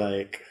want to be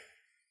like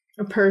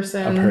a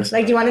person.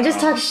 Like, do you want to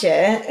just talk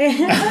shit?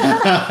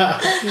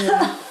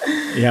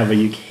 Yeah, but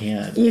you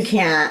can't. You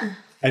can't.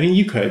 I mean,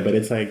 you could, but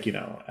it's like, you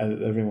know,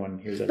 everyone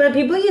hears it. But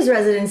people use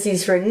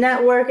residencies for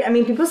network. I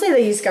mean, people say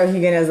they use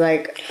Skowhegan as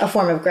like a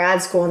form of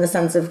grad school in the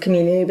sense of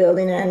community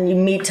building, and you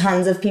meet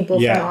tons of people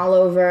from all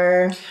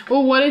over.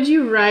 Well, what did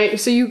you write?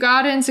 So you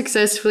got in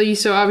successfully.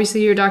 So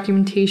obviously your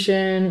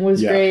documentation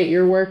was great.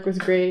 Your work was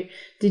great.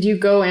 Did you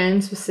go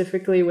in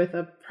specifically with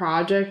a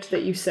project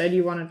that you said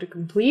you wanted to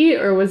complete,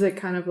 or was it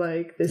kind of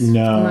like this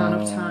amount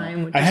of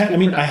time? I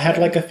had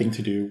like a thing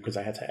to do because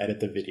I had to edit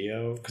the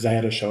video because I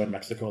had a show in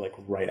Mexico like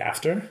right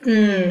after. So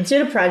you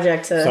had a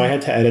project. So I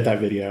had to edit that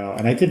video,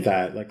 and I did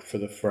that like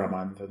for a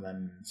month, and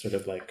then sort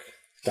of like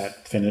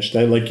that finished.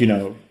 That like, you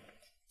know,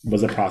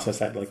 was a process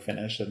that like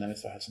finished, and then I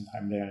still had some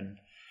time there. And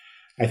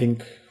I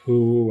think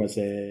who was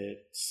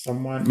it?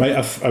 Someone,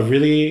 a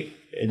really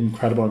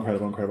incredible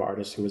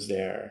artist who was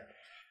there,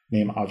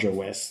 named Audra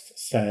West,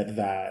 said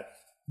that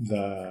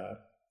the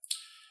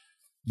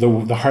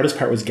hardest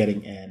part was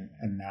getting in,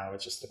 and now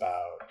it's just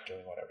about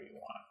doing whatever you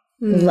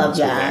want. Love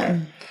that.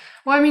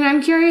 Well, I mean,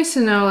 I'm curious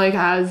to know, like,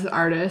 as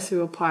artists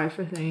who apply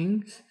for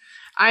things,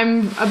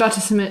 I'm about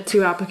to submit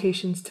 2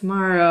 applications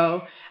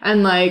tomorrow,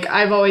 and like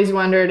I've always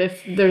wondered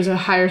if there's a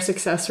higher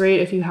success rate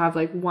if you have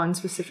like one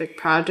specific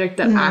project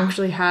that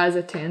actually has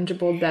a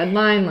tangible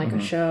deadline, like a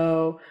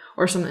show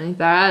or something like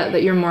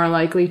that you're more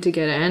likely to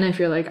get in if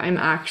you're like, I'm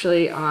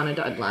actually on a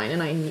deadline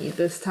and I need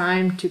this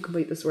time to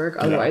complete this work,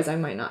 otherwise I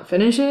might not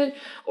finish it.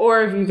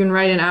 Or if you can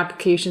write an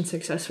application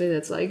successfully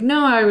that's like,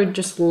 no, I would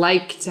just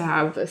like to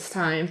have this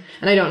time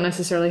and I don't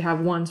necessarily have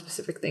one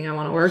specific thing I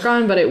want to work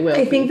on, but it will.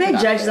 I think they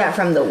judge that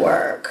from the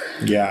work.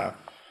 Yeah.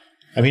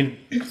 I mean,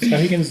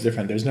 Skowhegan's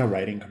different. There's no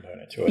writing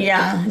component to it.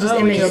 Yeah, just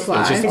images.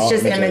 It's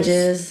just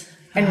images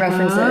and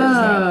references.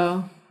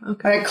 Oh.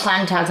 Okay. Or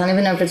contacts. I don't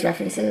even know if it's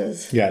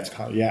references. Yeah, it's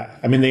called. Yeah,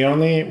 I mean,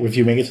 if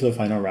you make it to the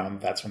final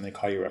round, that's when they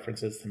call you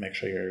references to make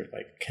sure you're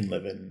like can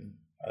live in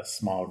a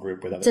small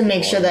group with other people. To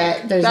make sure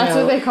that there's that's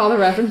what they call the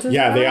references.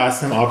 Yeah, they ask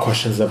them all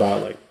questions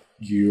about like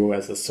you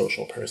as a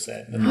social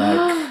person and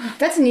like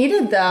that's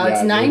needed though.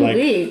 It's 9 like,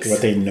 weeks.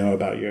 What they know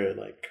about your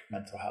like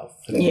mental health.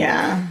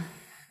 Yeah.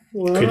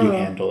 Could you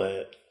handle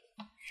it?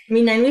 I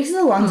mean, 9 weeks is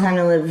a long time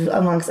to live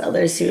amongst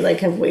others who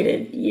like have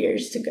waited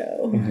years to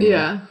go.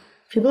 Yeah.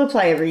 People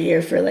apply every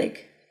year for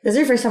like, this is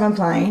your first time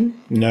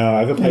applying? No,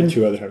 I've applied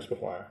 2 other times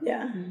before.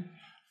 Yeah.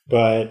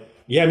 But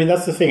yeah, I mean,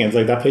 that's the thing. It's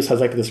like that place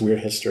has like this weird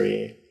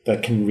history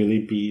that can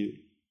really be,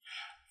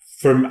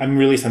 I'm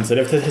really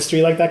sensitive to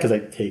history like that because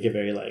I take it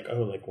very like,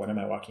 oh, like what am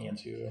I walking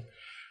into?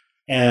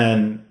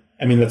 And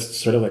I mean, that's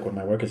sort of like what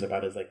my work is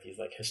about, is like these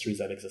like histories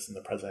that exist in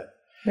the present.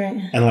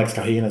 Right. And like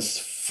Skowhegan is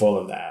full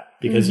of that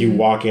because you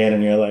walk in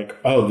and you're like,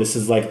 oh, this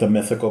is like the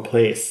mythical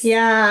place.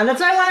 Yeah,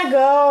 that's where I want to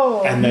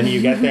go. And then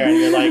you get there and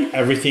you're like,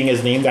 everything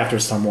is named after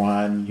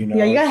someone, you know.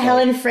 Yeah, you got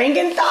Helen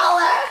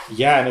Frankenthaler.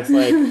 Yeah, and it's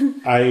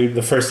like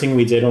the first thing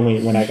we did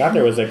when I got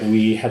there was like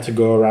we had to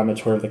go around the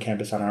tour of the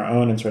campus on our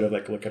own and sort of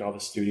like look at all the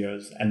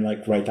studios and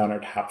like write down our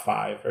top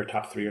 5 or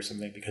top 3 or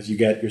something because you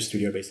get your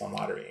studio based on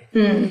lottery.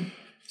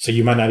 So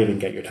you might not even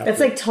get your top. That's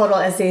 3. like total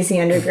SAC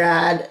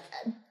undergrad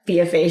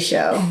BFA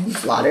show.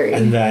 It's lottery.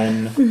 And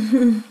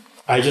then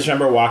I just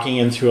remember walking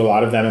into a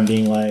lot of them and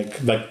being like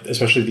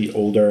especially the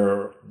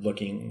older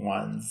looking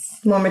ones,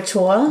 more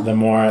mature, the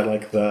more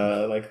like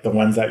the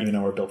ones that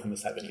were built in the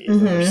 70s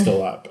and are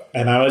still up.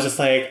 And I was just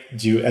like,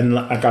 and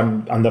like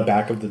on the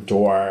back of the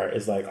door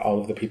is like all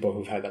of the people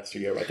who've had that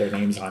studio write their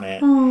names on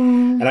it.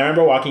 And I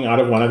remember walking out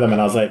of one of them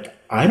and I was like,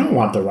 I don't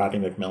want the Rodney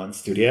McMillan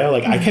studio.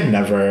 Like I can't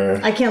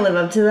live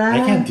up to that.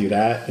 I can't do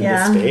that in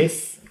this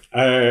space.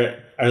 So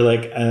I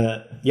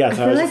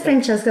feel like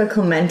Francesco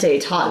Clemente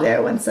taught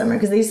there one summer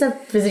because they used to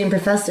have visiting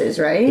professors,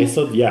 right? They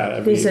still,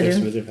 there's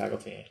visiting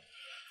faculty.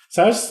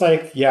 So I was just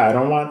like, I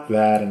don't want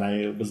that. And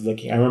I was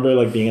looking, I remember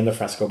like being in the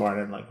fresco barn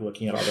and like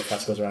looking at all the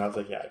frescoes around. I was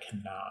like, I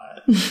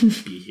cannot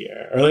be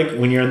here. Or like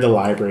when you're in the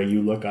library,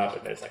 you look up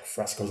and there's like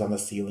frescoes on the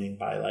ceiling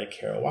by like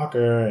Carol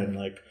Walker and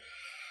like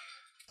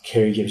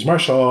Carrie James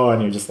Marshall.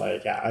 And you're just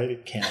like, I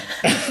can't.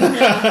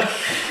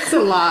 It's a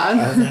lot.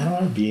 I don't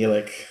want to be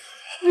like...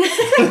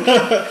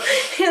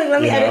 Let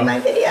me edit my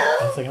video. I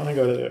was like, I want to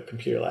go to the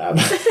computer lab.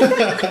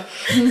 But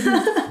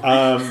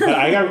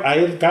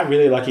I got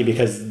really lucky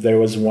because there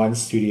was one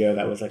studio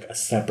that was like a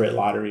separate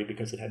lottery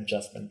because it had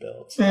just been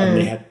built. And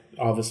they had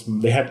all this,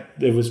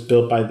 it was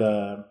built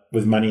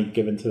with money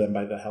given to them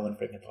by the Helen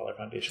Frankenthaler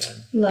Foundation.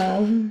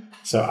 Love.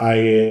 So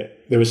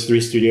there was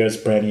 3 studios,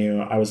 brand new.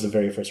 I was the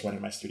very first one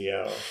in my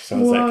studio. So I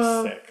was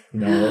like, sick.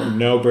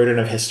 No burden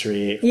of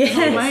history. Yeah.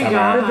 Oh my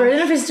God. The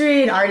burden of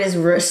history and art is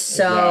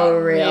so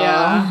real.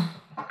 Yeah.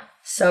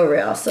 So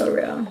real. So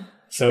real.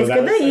 So it's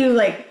good that you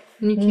like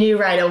knew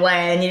right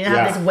away and you didn't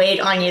have this weight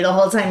on you the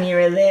whole time you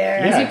were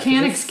there. Because you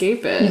can't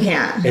escape it. You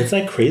can't. It's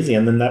like crazy.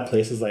 And then that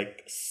place is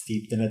like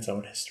steeped in its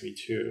own history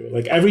too.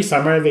 Like every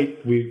summer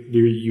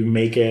you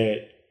make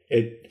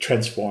it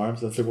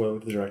transforms. That's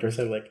what the director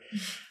said. Like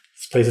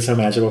this place is so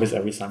magical because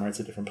every summer it's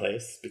a different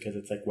place because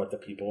it's like what the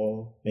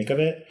people make of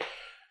it.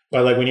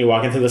 But like when you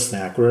walk into the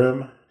snack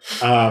room,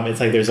 it's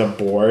like there's a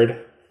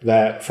board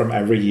that from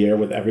every year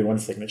with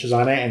everyone's signatures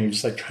on it, and you're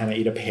just like trying to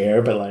eat a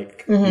pear, but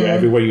like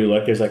everywhere you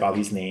look, there's like all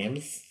these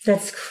names.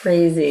 That's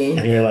crazy.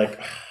 And you're like,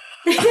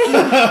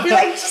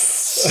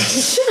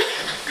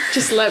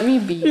 just let me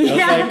be. I was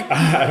like,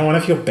 I don't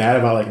want to feel bad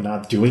about like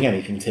not doing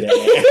anything today.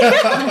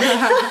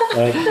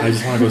 Like I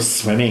just want to go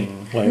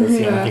swimming. Like that's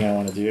the only thing I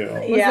want to do.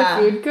 Was the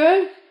food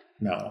good?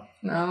 No.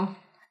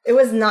 It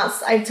was not.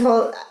 I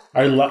told.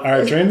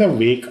 During the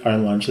week, our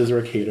lunches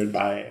were catered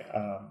by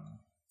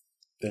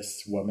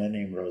this woman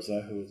named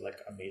Rosa, who was like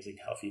amazing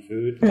healthy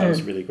food. That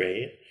was really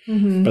great.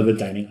 But the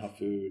dining hall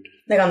food,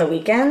 like on the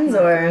weekends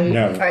or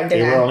no,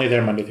 they were only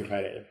there Monday through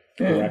Friday.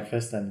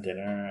 Breakfast and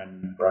dinner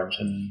and brunch,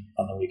 and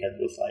on the weekend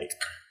was like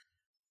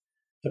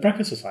the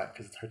breakfast was fine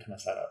because it's hard to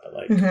mess that up. But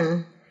like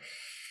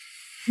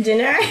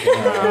dinner,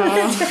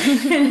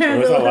 there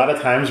was a lot of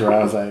times where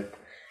I was like,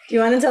 do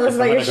you want to tell us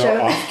about your show?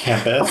 Go off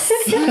campus.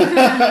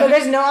 But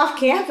there's no off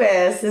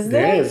campus, is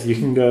there? There is. You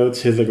can go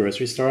to the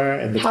grocery store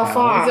in the town. How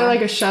far? Is there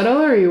like a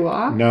shuttle or you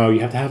walk? No,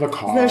 you have to have a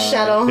car. There's no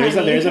shuttle.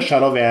 There's a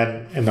shuttle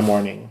van in the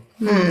morning.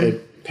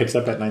 It picks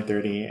up at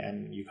 9:30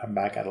 and you come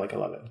back at like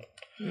 11.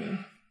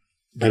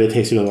 But it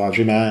takes you to the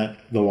laundromat,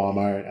 the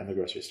Walmart, and the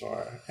grocery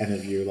store. And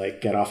if you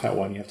like get off at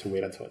 1, you have to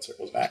wait until it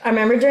circles back. I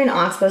remember during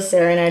Oxbow,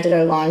 Sarah and I did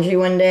our laundry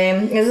one day.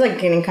 It was like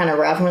getting kind of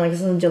rough. And we're like,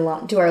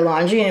 let's do our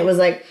laundry. And it was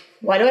like,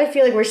 why do I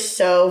feel like we're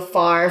so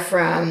far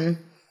from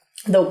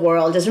the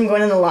world? Just from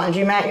going to the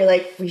laundromat, you're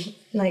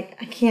like,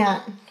 I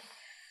can't.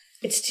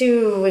 It's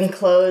too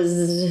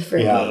enclosed for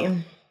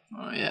me.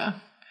 Oh, yeah.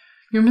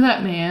 Remember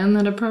that man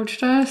that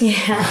approached us?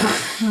 Yeah.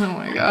 Oh,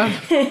 my God.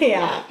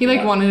 Yeah. He,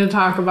 wanted to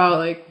talk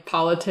about,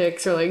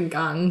 politics or,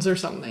 guns or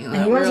something. And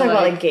he wanted to talk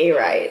about, gay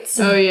rights.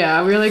 Oh,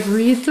 yeah. We were like,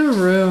 read the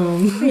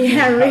room.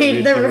 Yeah,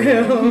 read the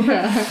room.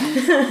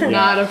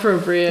 Not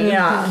appropriate.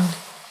 Yeah.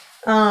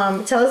 Tell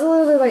us a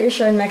little bit about your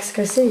show in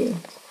Mexico City.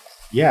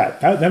 Yeah,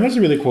 that was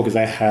really cool because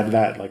I had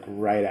that,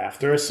 right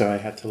after, so I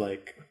had to,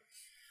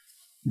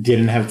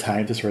 didn't have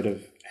time to sort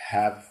of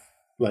have,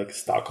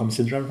 Stockholm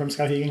Syndrome from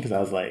Skowhegan because I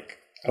was like,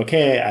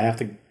 okay, I have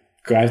to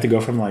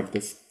go from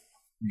this,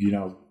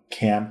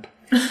 camp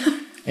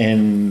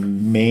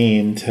in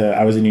Maine to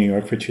I was in New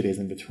York for 2 days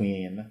in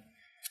between.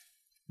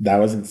 That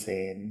was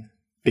insane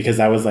because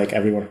that was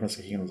everyone from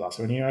Skowhegan was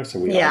also in New York, so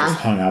we all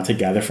just hung out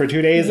together for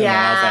 2 days. And then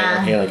I was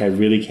like, okay, I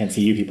really can't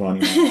see you people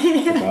anymore. I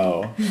have to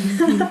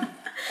go.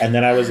 And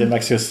then I was in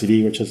Mexico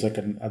City, which is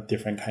a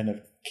different kind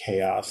of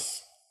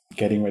chaos,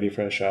 getting ready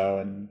for a show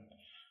and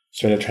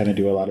sort of trying to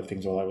do a lot of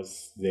things while I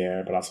was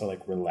there, but also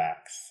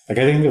relax. I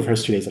think the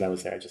first 2 days that I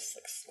was there, I just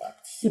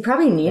slept. You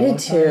probably needed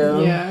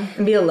to. Yeah.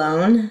 And be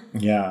alone.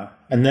 Yeah.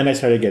 And then I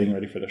started getting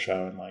ready for the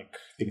show and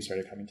things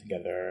started coming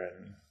together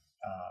and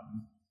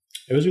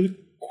it was really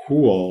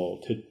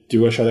cool to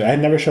do a show there. I had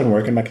never shown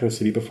work in Mexico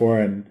City before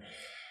and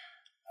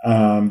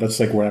that's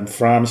where I'm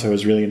from, so it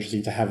was really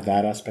interesting to have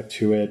that aspect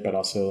to it, but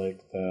also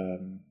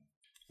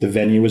the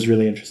venue was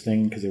really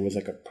interesting because it was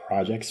a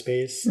project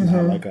space,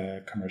 not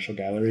a commercial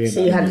gallery.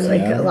 So you had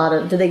a lot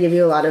of. Did they give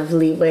you a lot of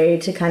leeway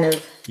to kind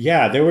of?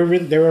 Yeah, they were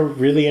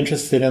really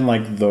interested in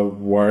the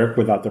work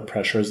without the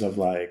pressures of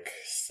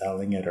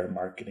selling it or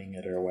marketing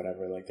it or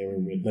whatever. They were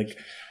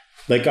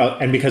like,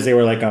 and because they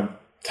were like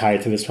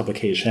tied to this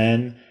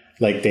publication,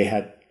 like they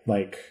had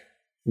like,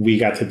 we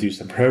got to do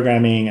some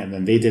programming, and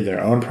then they did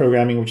their own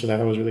programming, which I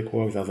thought was really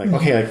cool. Because I was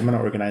like, okay, like I'm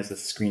gonna organize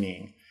this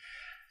screening,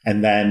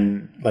 and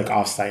then like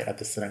offsite at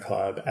the Cine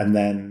Club, and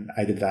then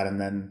I did that,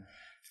 and then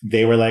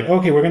they were like,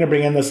 okay, we're gonna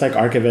bring in this like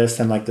archivist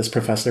and like this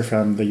professor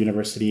from the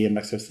university in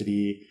Mexico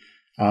City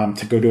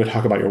to go do a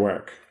talk about your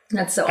work.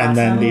 That's so awesome. And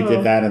then they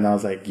did that, and I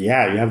was like,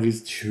 yeah, you have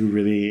these two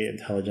really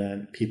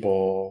intelligent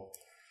people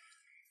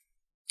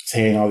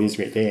saying all these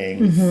great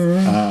things.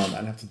 Mm-hmm.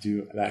 And have to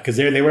do that because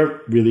they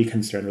were really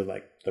concerned with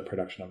like the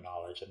production of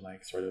knowledge and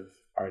like sort of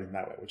art in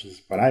that way, which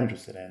is what I'm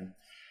interested in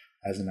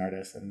as an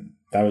artist. And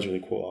that was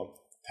really cool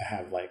to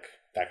have like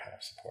that kind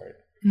of support.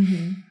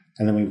 Mm-hmm.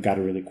 And then we've got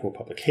a really cool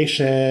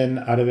publication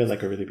out of it,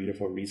 like a really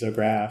beautiful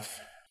risograph.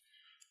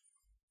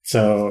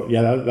 So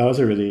yeah, that was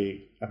a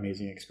really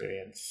amazing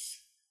experience.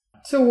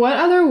 So what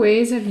other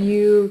ways have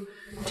you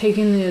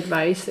taken the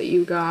advice that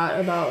you got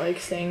about like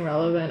staying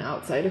relevant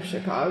outside of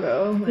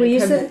Chicago? Like, well, you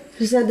said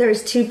there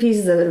was two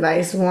pieces of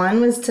advice.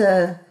 One was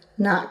to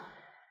not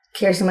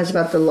care so much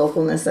about the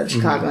localness of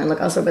Chicago and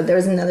look elsewhere, but there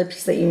was another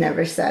piece that you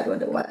never said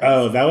what it was.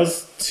 Oh, that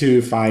was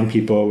to find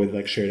people with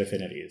like shared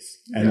affinities.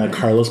 And like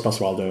Carlos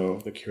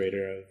Basualdo, the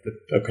curator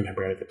of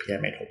contemporary at the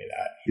PMA, told me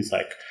that. He's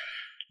like,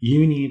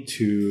 you need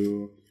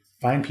to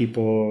find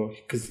people,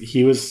 because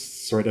he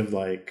was sort of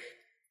like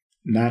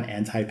not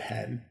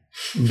anti-pen,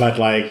 but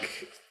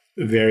like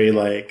very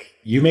like,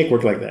 you make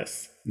work like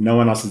this. No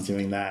one else is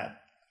doing that.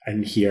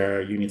 And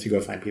here you need to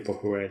go find people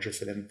who are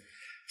interested in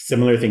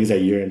similar things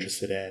that you're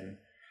interested in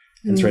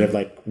and sort of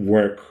like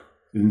work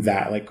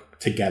that like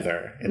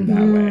together in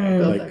that way.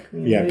 Build like,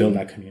 build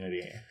that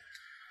community.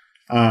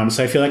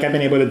 So I feel like I've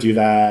been able to do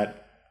that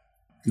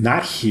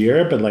not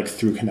here, but like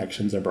through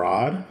connections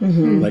abroad,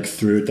 like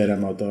through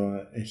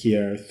Teramoto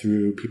here,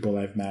 through people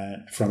I've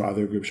met from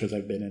other group shows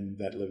I've been in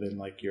that live in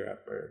like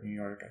Europe or New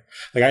York.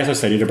 Like I also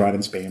studied abroad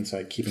in Spain, so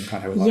I keep in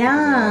contact with a lot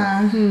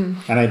of people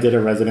there. And I did a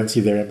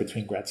residency there in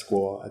between grad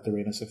school at the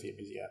Reina Sofia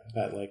Museum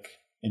that like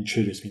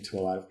introduced me to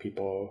a lot of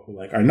people who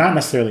like are not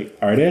necessarily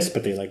artists,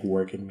 but they like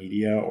work in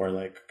media or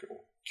like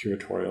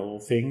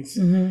curatorial things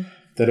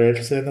that are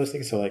interested in those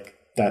things. So like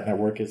that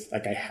network is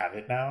like, I have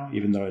it now,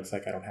 even though it's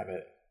like I don't have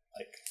it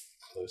like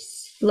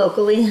close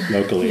locally.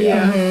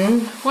 Yeah.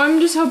 Well, I'm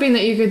just hoping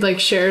that you could like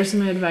share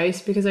some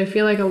advice, because I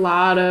feel like a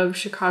lot of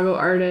Chicago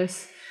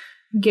artists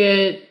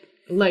get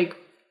like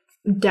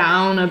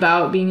down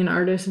about being an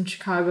artist in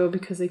Chicago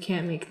because they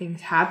can't make things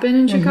happen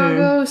in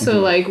Chicago. So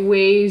like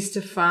ways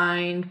to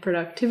find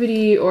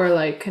productivity or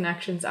like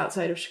connections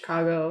outside of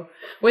Chicago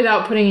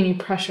without putting any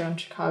pressure on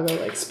Chicago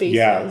like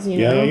spaces. You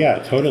know? Yeah,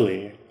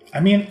 totally. I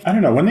mean, I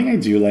don't know. One thing I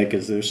do like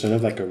is there's sort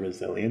of like a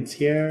resilience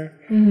here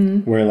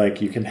where like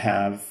you can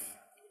have,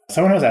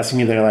 someone was asking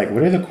me, they're like,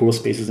 what are the cool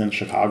spaces in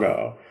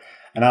Chicago?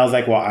 And I was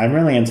like, well, I'm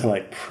really into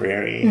like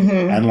Prairie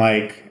and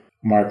like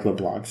Marc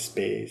LeBlanc's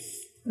space,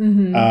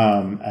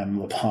 M.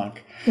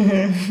 LeBlanc.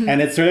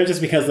 And it's sort of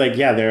just because like,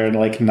 yeah, they're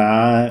like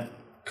not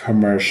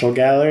commercial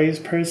galleries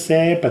per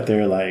se, but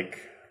they're like,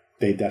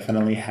 they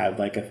definitely have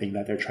like a thing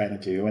that they're trying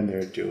to do and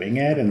they're doing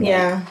it. And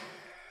like,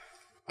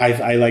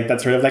 I like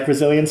that sort of like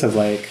resilience of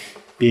like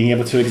being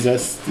able to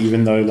exist,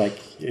 even though like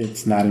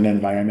it's not an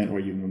environment where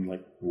you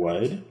like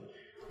would,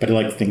 but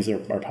like things are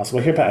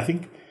possible here. But I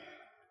think,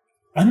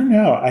 I don't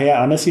know. I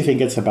honestly think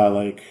it's about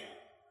like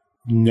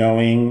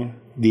knowing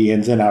the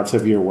ins and outs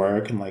of your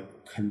work and like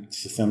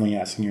consistently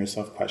asking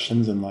yourself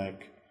questions. And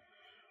like,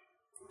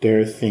 there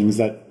are things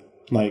that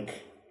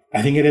like,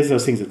 I think it is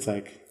those things. It's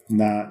like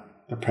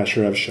not the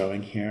pressure of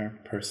showing here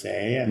per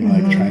se and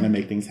like trying to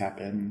make things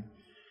happen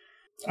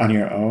on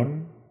your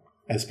own,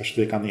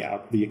 especially like on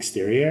the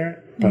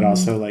exterior, but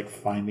also like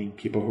finding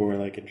people who are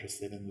like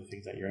interested in the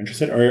things that you're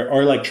interested in,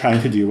 or like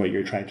trying to do what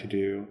you're trying to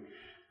do.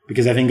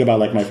 Because I think about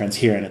like my friends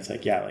here and it's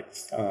like, yeah, like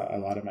a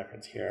lot of my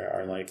friends here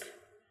are like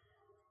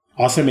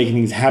also making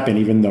things happen,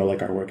 even though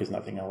like our work is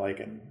nothing alike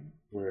and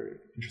we're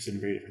interested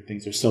in very different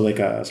things. There's still like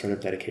a sort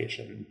of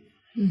dedication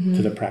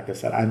to the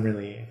practice that I'm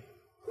really,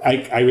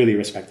 I really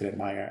respect and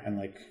admire, and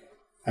like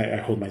I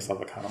hold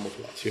myself accountable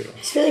to that too.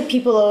 I feel like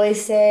people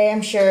always say,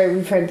 I'm sure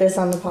we've heard this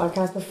on the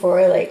podcast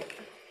before, like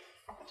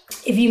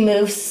if you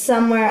move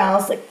somewhere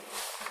else, like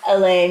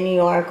LA, New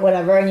York,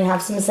 whatever, and you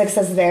have some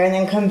success there and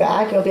then come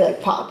back, it'll be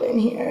like popping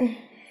here.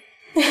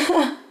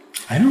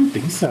 I don't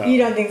think so. You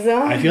don't think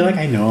so? I feel like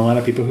I know a lot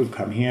of people who've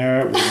come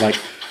here, like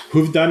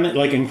who've done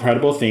like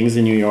incredible things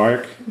in New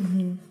York,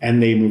 and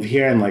they move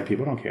here and like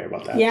people don't care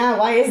about that. Yeah,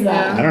 why is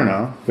that? I don't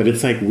know, but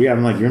it's like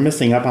I'm like, you're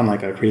missing up on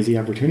like a crazy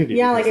opportunity.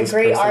 Yeah, like a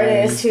great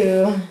artist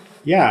who.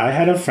 Yeah, I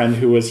had a friend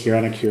who was here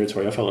on a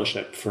curatorial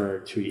fellowship for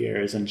 2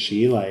 years, and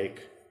she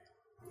like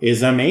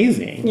is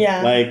amazing.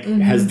 Yeah, like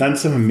has done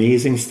some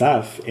amazing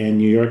stuff in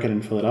New York and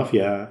in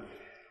Philadelphia.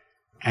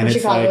 And it's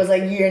Chicago was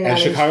like, you're not. And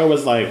Chicago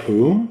was like,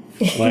 who?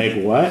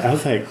 Like what? I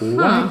was like,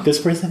 what?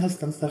 This person has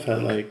done stuff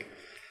at like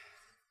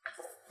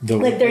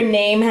like their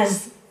name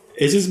has.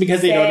 It's just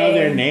because they don't know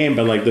their name,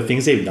 but like the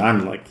things they've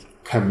done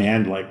like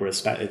command like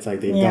respect. It's like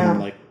they've done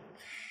like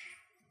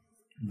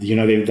you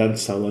know, they've done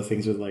solo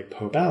things with like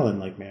Pobel and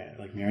like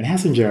Marian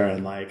Hassinger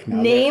and like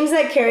now names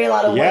that carry a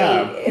lot of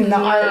weight in the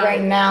art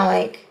right now.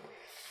 Like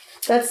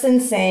that's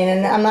insane,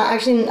 and I'm not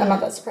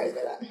that surprised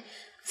by that.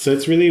 So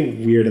it's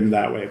really weird in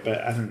that way,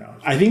 but I don't know.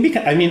 I think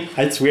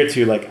it's weird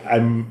too. Like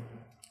I'm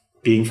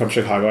being from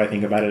Chicago, I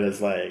think about it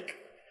as like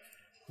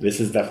this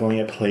is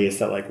definitely a place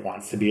that like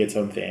wants to be its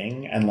own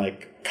thing and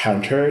like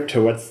counter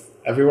to what's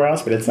everywhere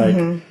else, but it's like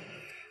you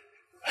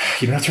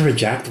don't have to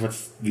reject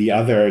what's the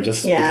other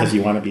just because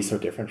you want to be so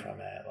different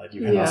from it. Like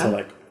you can also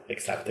like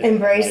accept it,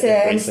 embrace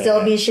it, and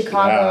still be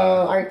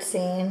Chicago art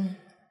scene.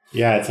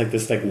 Yeah, it's like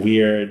this like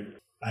weird,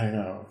 I don't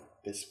know,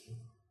 this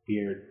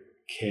weird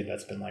kid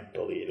that's been like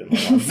bullied and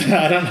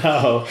I don't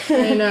know.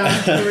 I know,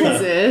 to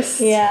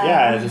resist.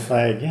 Yeah, it's just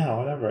like,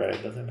 whatever,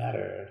 it doesn't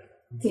matter.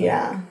 It's like,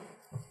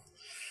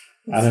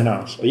 I don't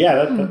know. But yeah,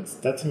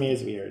 that to me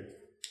is weird.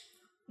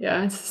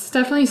 Yeah, it's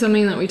definitely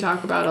something that we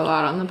talk about a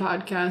lot on the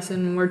podcast,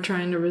 and we're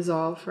trying to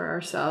resolve for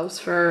ourselves,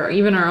 for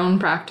even our own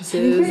practices.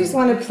 I think we just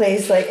want to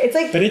place I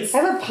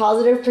have a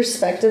positive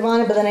perspective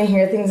on it, but then I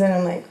hear things and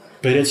I'm like.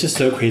 But it's just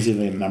so crazy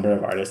the number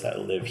of artists that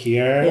live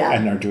here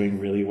and are doing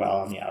really well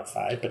on the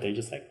outside, but they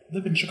just like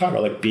live in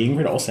Chicago. Like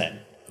Ingrid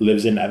Olsen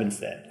lives in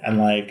Evanston and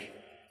like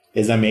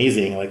is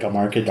amazing. Like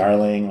Amarka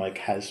Darling like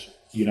has,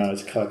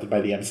 is collected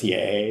by the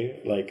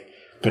MCA. Like,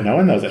 but no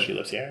one knows that she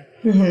lives here.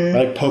 Mm-hmm.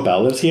 Like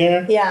Pobel lives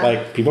here. Yeah.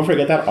 Like people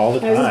forget that all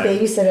the time. I was a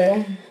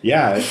babysitter.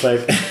 Yeah, it's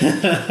like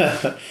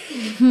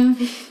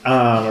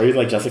or even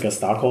like Jessica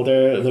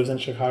Stockholder lives in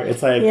Chicago.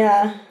 It's like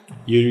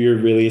you're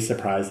really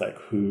surprised like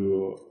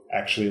who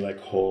actually like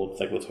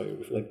holds like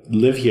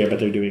live here, but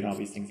they're doing all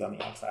these things on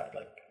the outside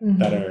like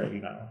that are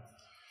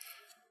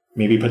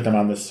maybe put them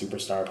on this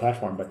superstar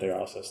platform, but they're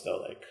also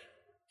still like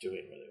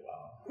doing really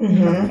well.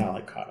 They're not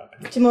like caught up.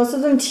 Do most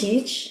of them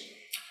teach?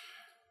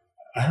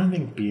 I don't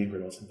think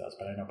Ingrid Olsen does,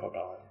 but I know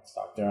Pobel and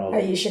Stock. They're all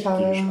at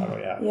Chicago.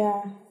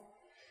 Yeah.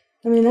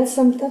 I mean it's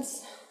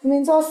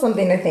all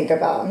something to think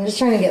about. I'm just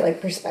trying to get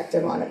like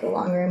perspective on it the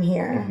longer I'm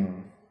here.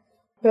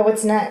 But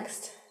what's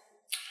next?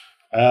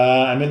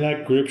 I'm in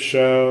a group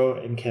show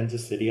in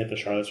Kansas City at the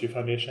Charlotte Street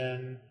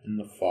Foundation in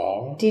the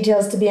fall.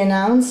 Details to be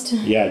announced?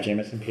 Yeah,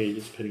 Jameson Page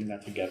is putting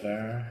that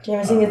together.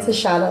 Jameson gets a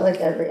shout out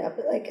like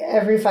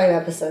every 5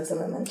 episodes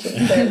someone mentions.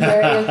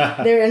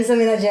 They're in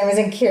something that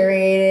Jameson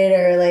curated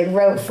or like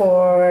wrote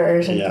for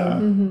or something.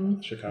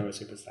 Yeah, Chicago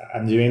superstar.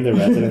 I'm doing the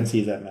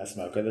residencies at Mass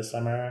Mocha this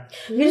summer.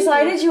 You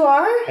decided you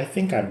are? I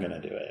think I'm going to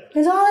do it.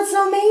 That's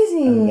so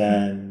amazing. And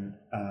then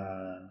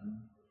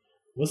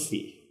we'll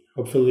see.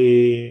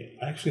 Hopefully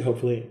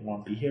it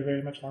won't be here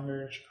very much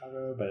longer in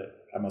Chicago,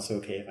 but I'm also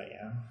okay if I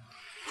am.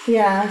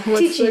 Yeah. What's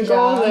teaching the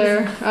goal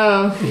there?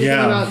 Oh, you're thinking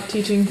about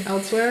teaching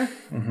elsewhere?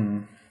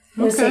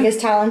 Let's take his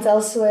talents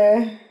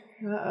elsewhere.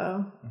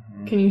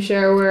 Can you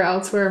share where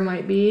elsewhere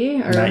might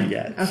be? Or? Not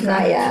yet. Okay.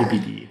 Not yet.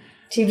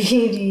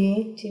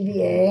 TBA,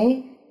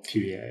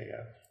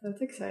 yeah.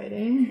 That's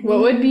exciting. What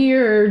would be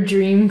your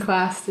dream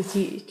class to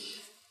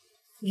teach?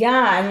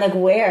 Yeah, and like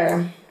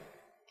where?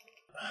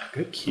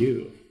 Good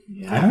cue.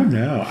 Yeah. I don't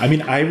know. I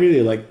mean, I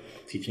really like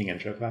teaching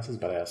intro classes,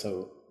 but I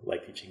also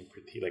like teaching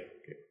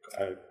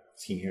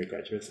senior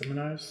graduate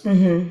seminars.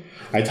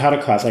 I taught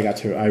a class I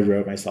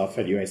wrote myself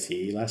at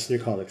UIC last year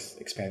called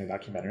Expanded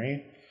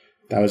Documentary.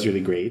 That was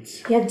really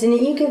great. Yeah,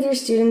 didn't you give your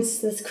students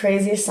this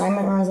crazy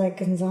assignment where I was like,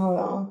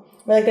 Gonzalo,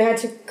 where like they had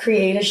to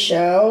create a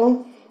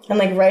show and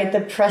like write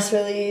the press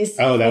release.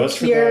 Oh, that was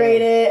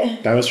curate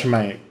it. That was from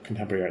my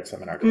contemporary art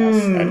seminar class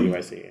at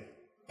UIC.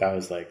 That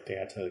was like they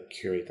had to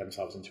curate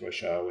themselves into a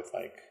show with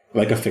like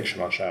a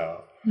fictional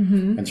show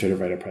and sort of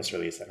write a press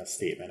release and a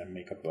statement and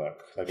make a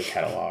book, like a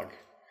catalog.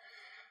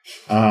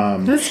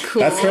 That's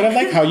cool. That's sort of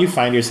like how you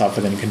find yourself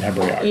within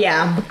contemporary art.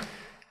 Yeah.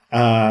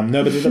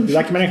 No, but the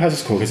documentary class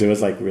is cool because it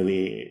was like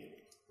really,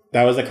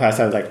 that was a class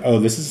I was like, oh,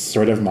 this is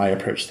sort of my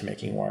approach to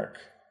making work.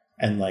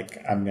 And like,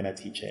 I'm going to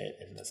teach it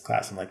in this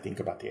class and like think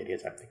about the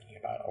ideas I'm thinking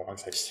about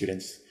alongside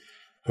students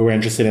who are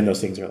interested in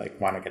those things or like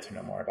want to get to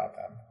know more about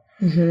them.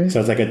 So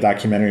it's like a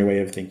documentary way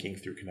of thinking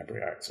through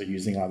contemporary art. So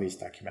using all these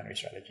documentary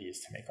strategies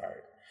to make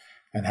art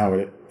and how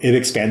it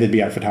expanded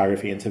beyond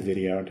photography into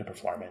video, into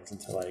performance,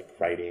 into like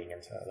writing,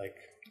 into like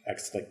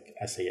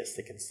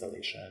essayistic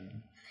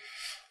installation.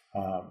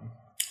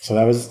 So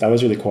that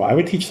was really cool. I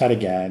would teach that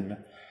again.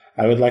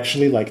 I would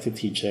actually like to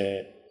teach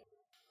it.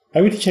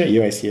 I would teach it at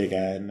UIC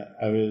again.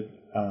 I would,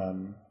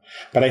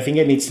 but I think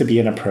it needs to be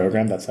in a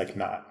program that's like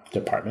not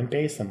department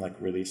based and like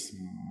really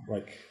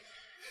like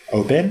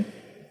open.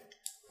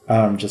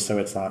 Just so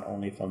it's not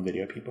only film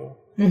video people.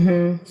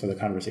 So the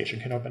conversation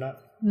can open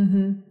up.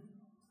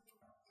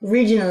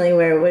 Regionally,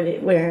 where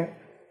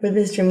would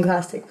this dream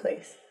class take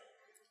place?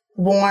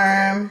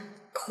 Warm,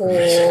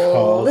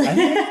 cold.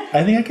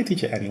 I think I could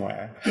teach it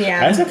anywhere.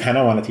 Yeah. I also kind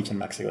of want to teach in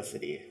Mexico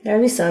City. That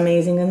would be so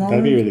amazing.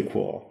 That'd be really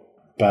cool.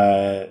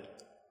 But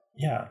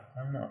yeah,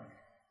 I don't know.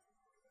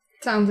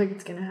 Sounds like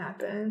it's gonna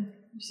happen.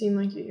 You seem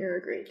like you're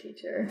a great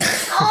teacher.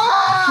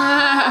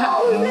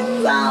 Oh,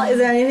 is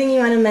there anything you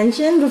want to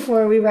mention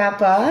before we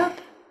wrap up?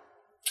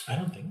 I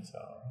don't think so.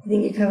 I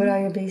think you covered all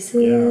your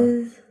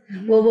bases. Yeah.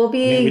 Well, we'll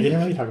be... I mean, we didn't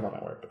really talk about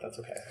my work, but that's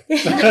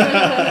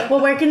okay.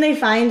 Well, where can they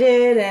find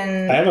it?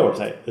 And I have a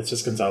website. It's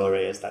just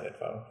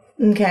gonzaloreyes.info.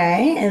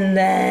 Okay, and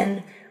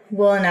then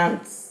we'll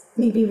announce...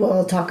 Maybe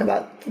we'll talk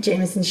about the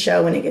Jameson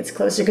show when it gets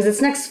closer, because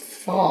it's next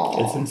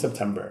fall. It's in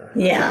September.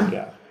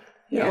 Yeah.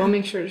 Yeah, we'll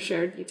make sure to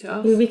share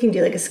details. Maybe we can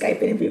do like a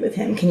Skype interview with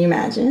him. Can you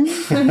imagine?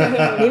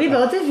 Maybe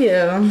both of you.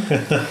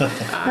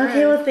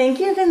 Okay, well, thank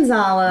you,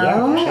 Gonzalo.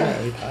 Yeah, sure.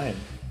 Anytime.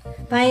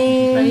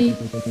 Bye.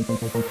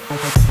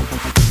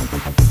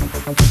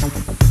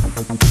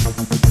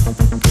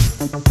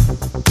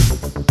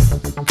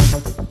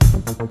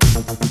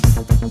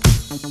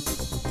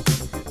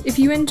 If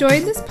you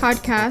enjoyed this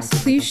podcast,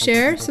 please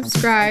share,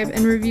 subscribe,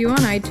 and review on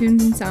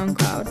iTunes and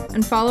SoundCloud,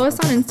 and follow us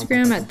on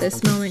Instagram at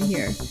This Moment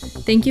Here.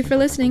 Thank you for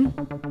listening.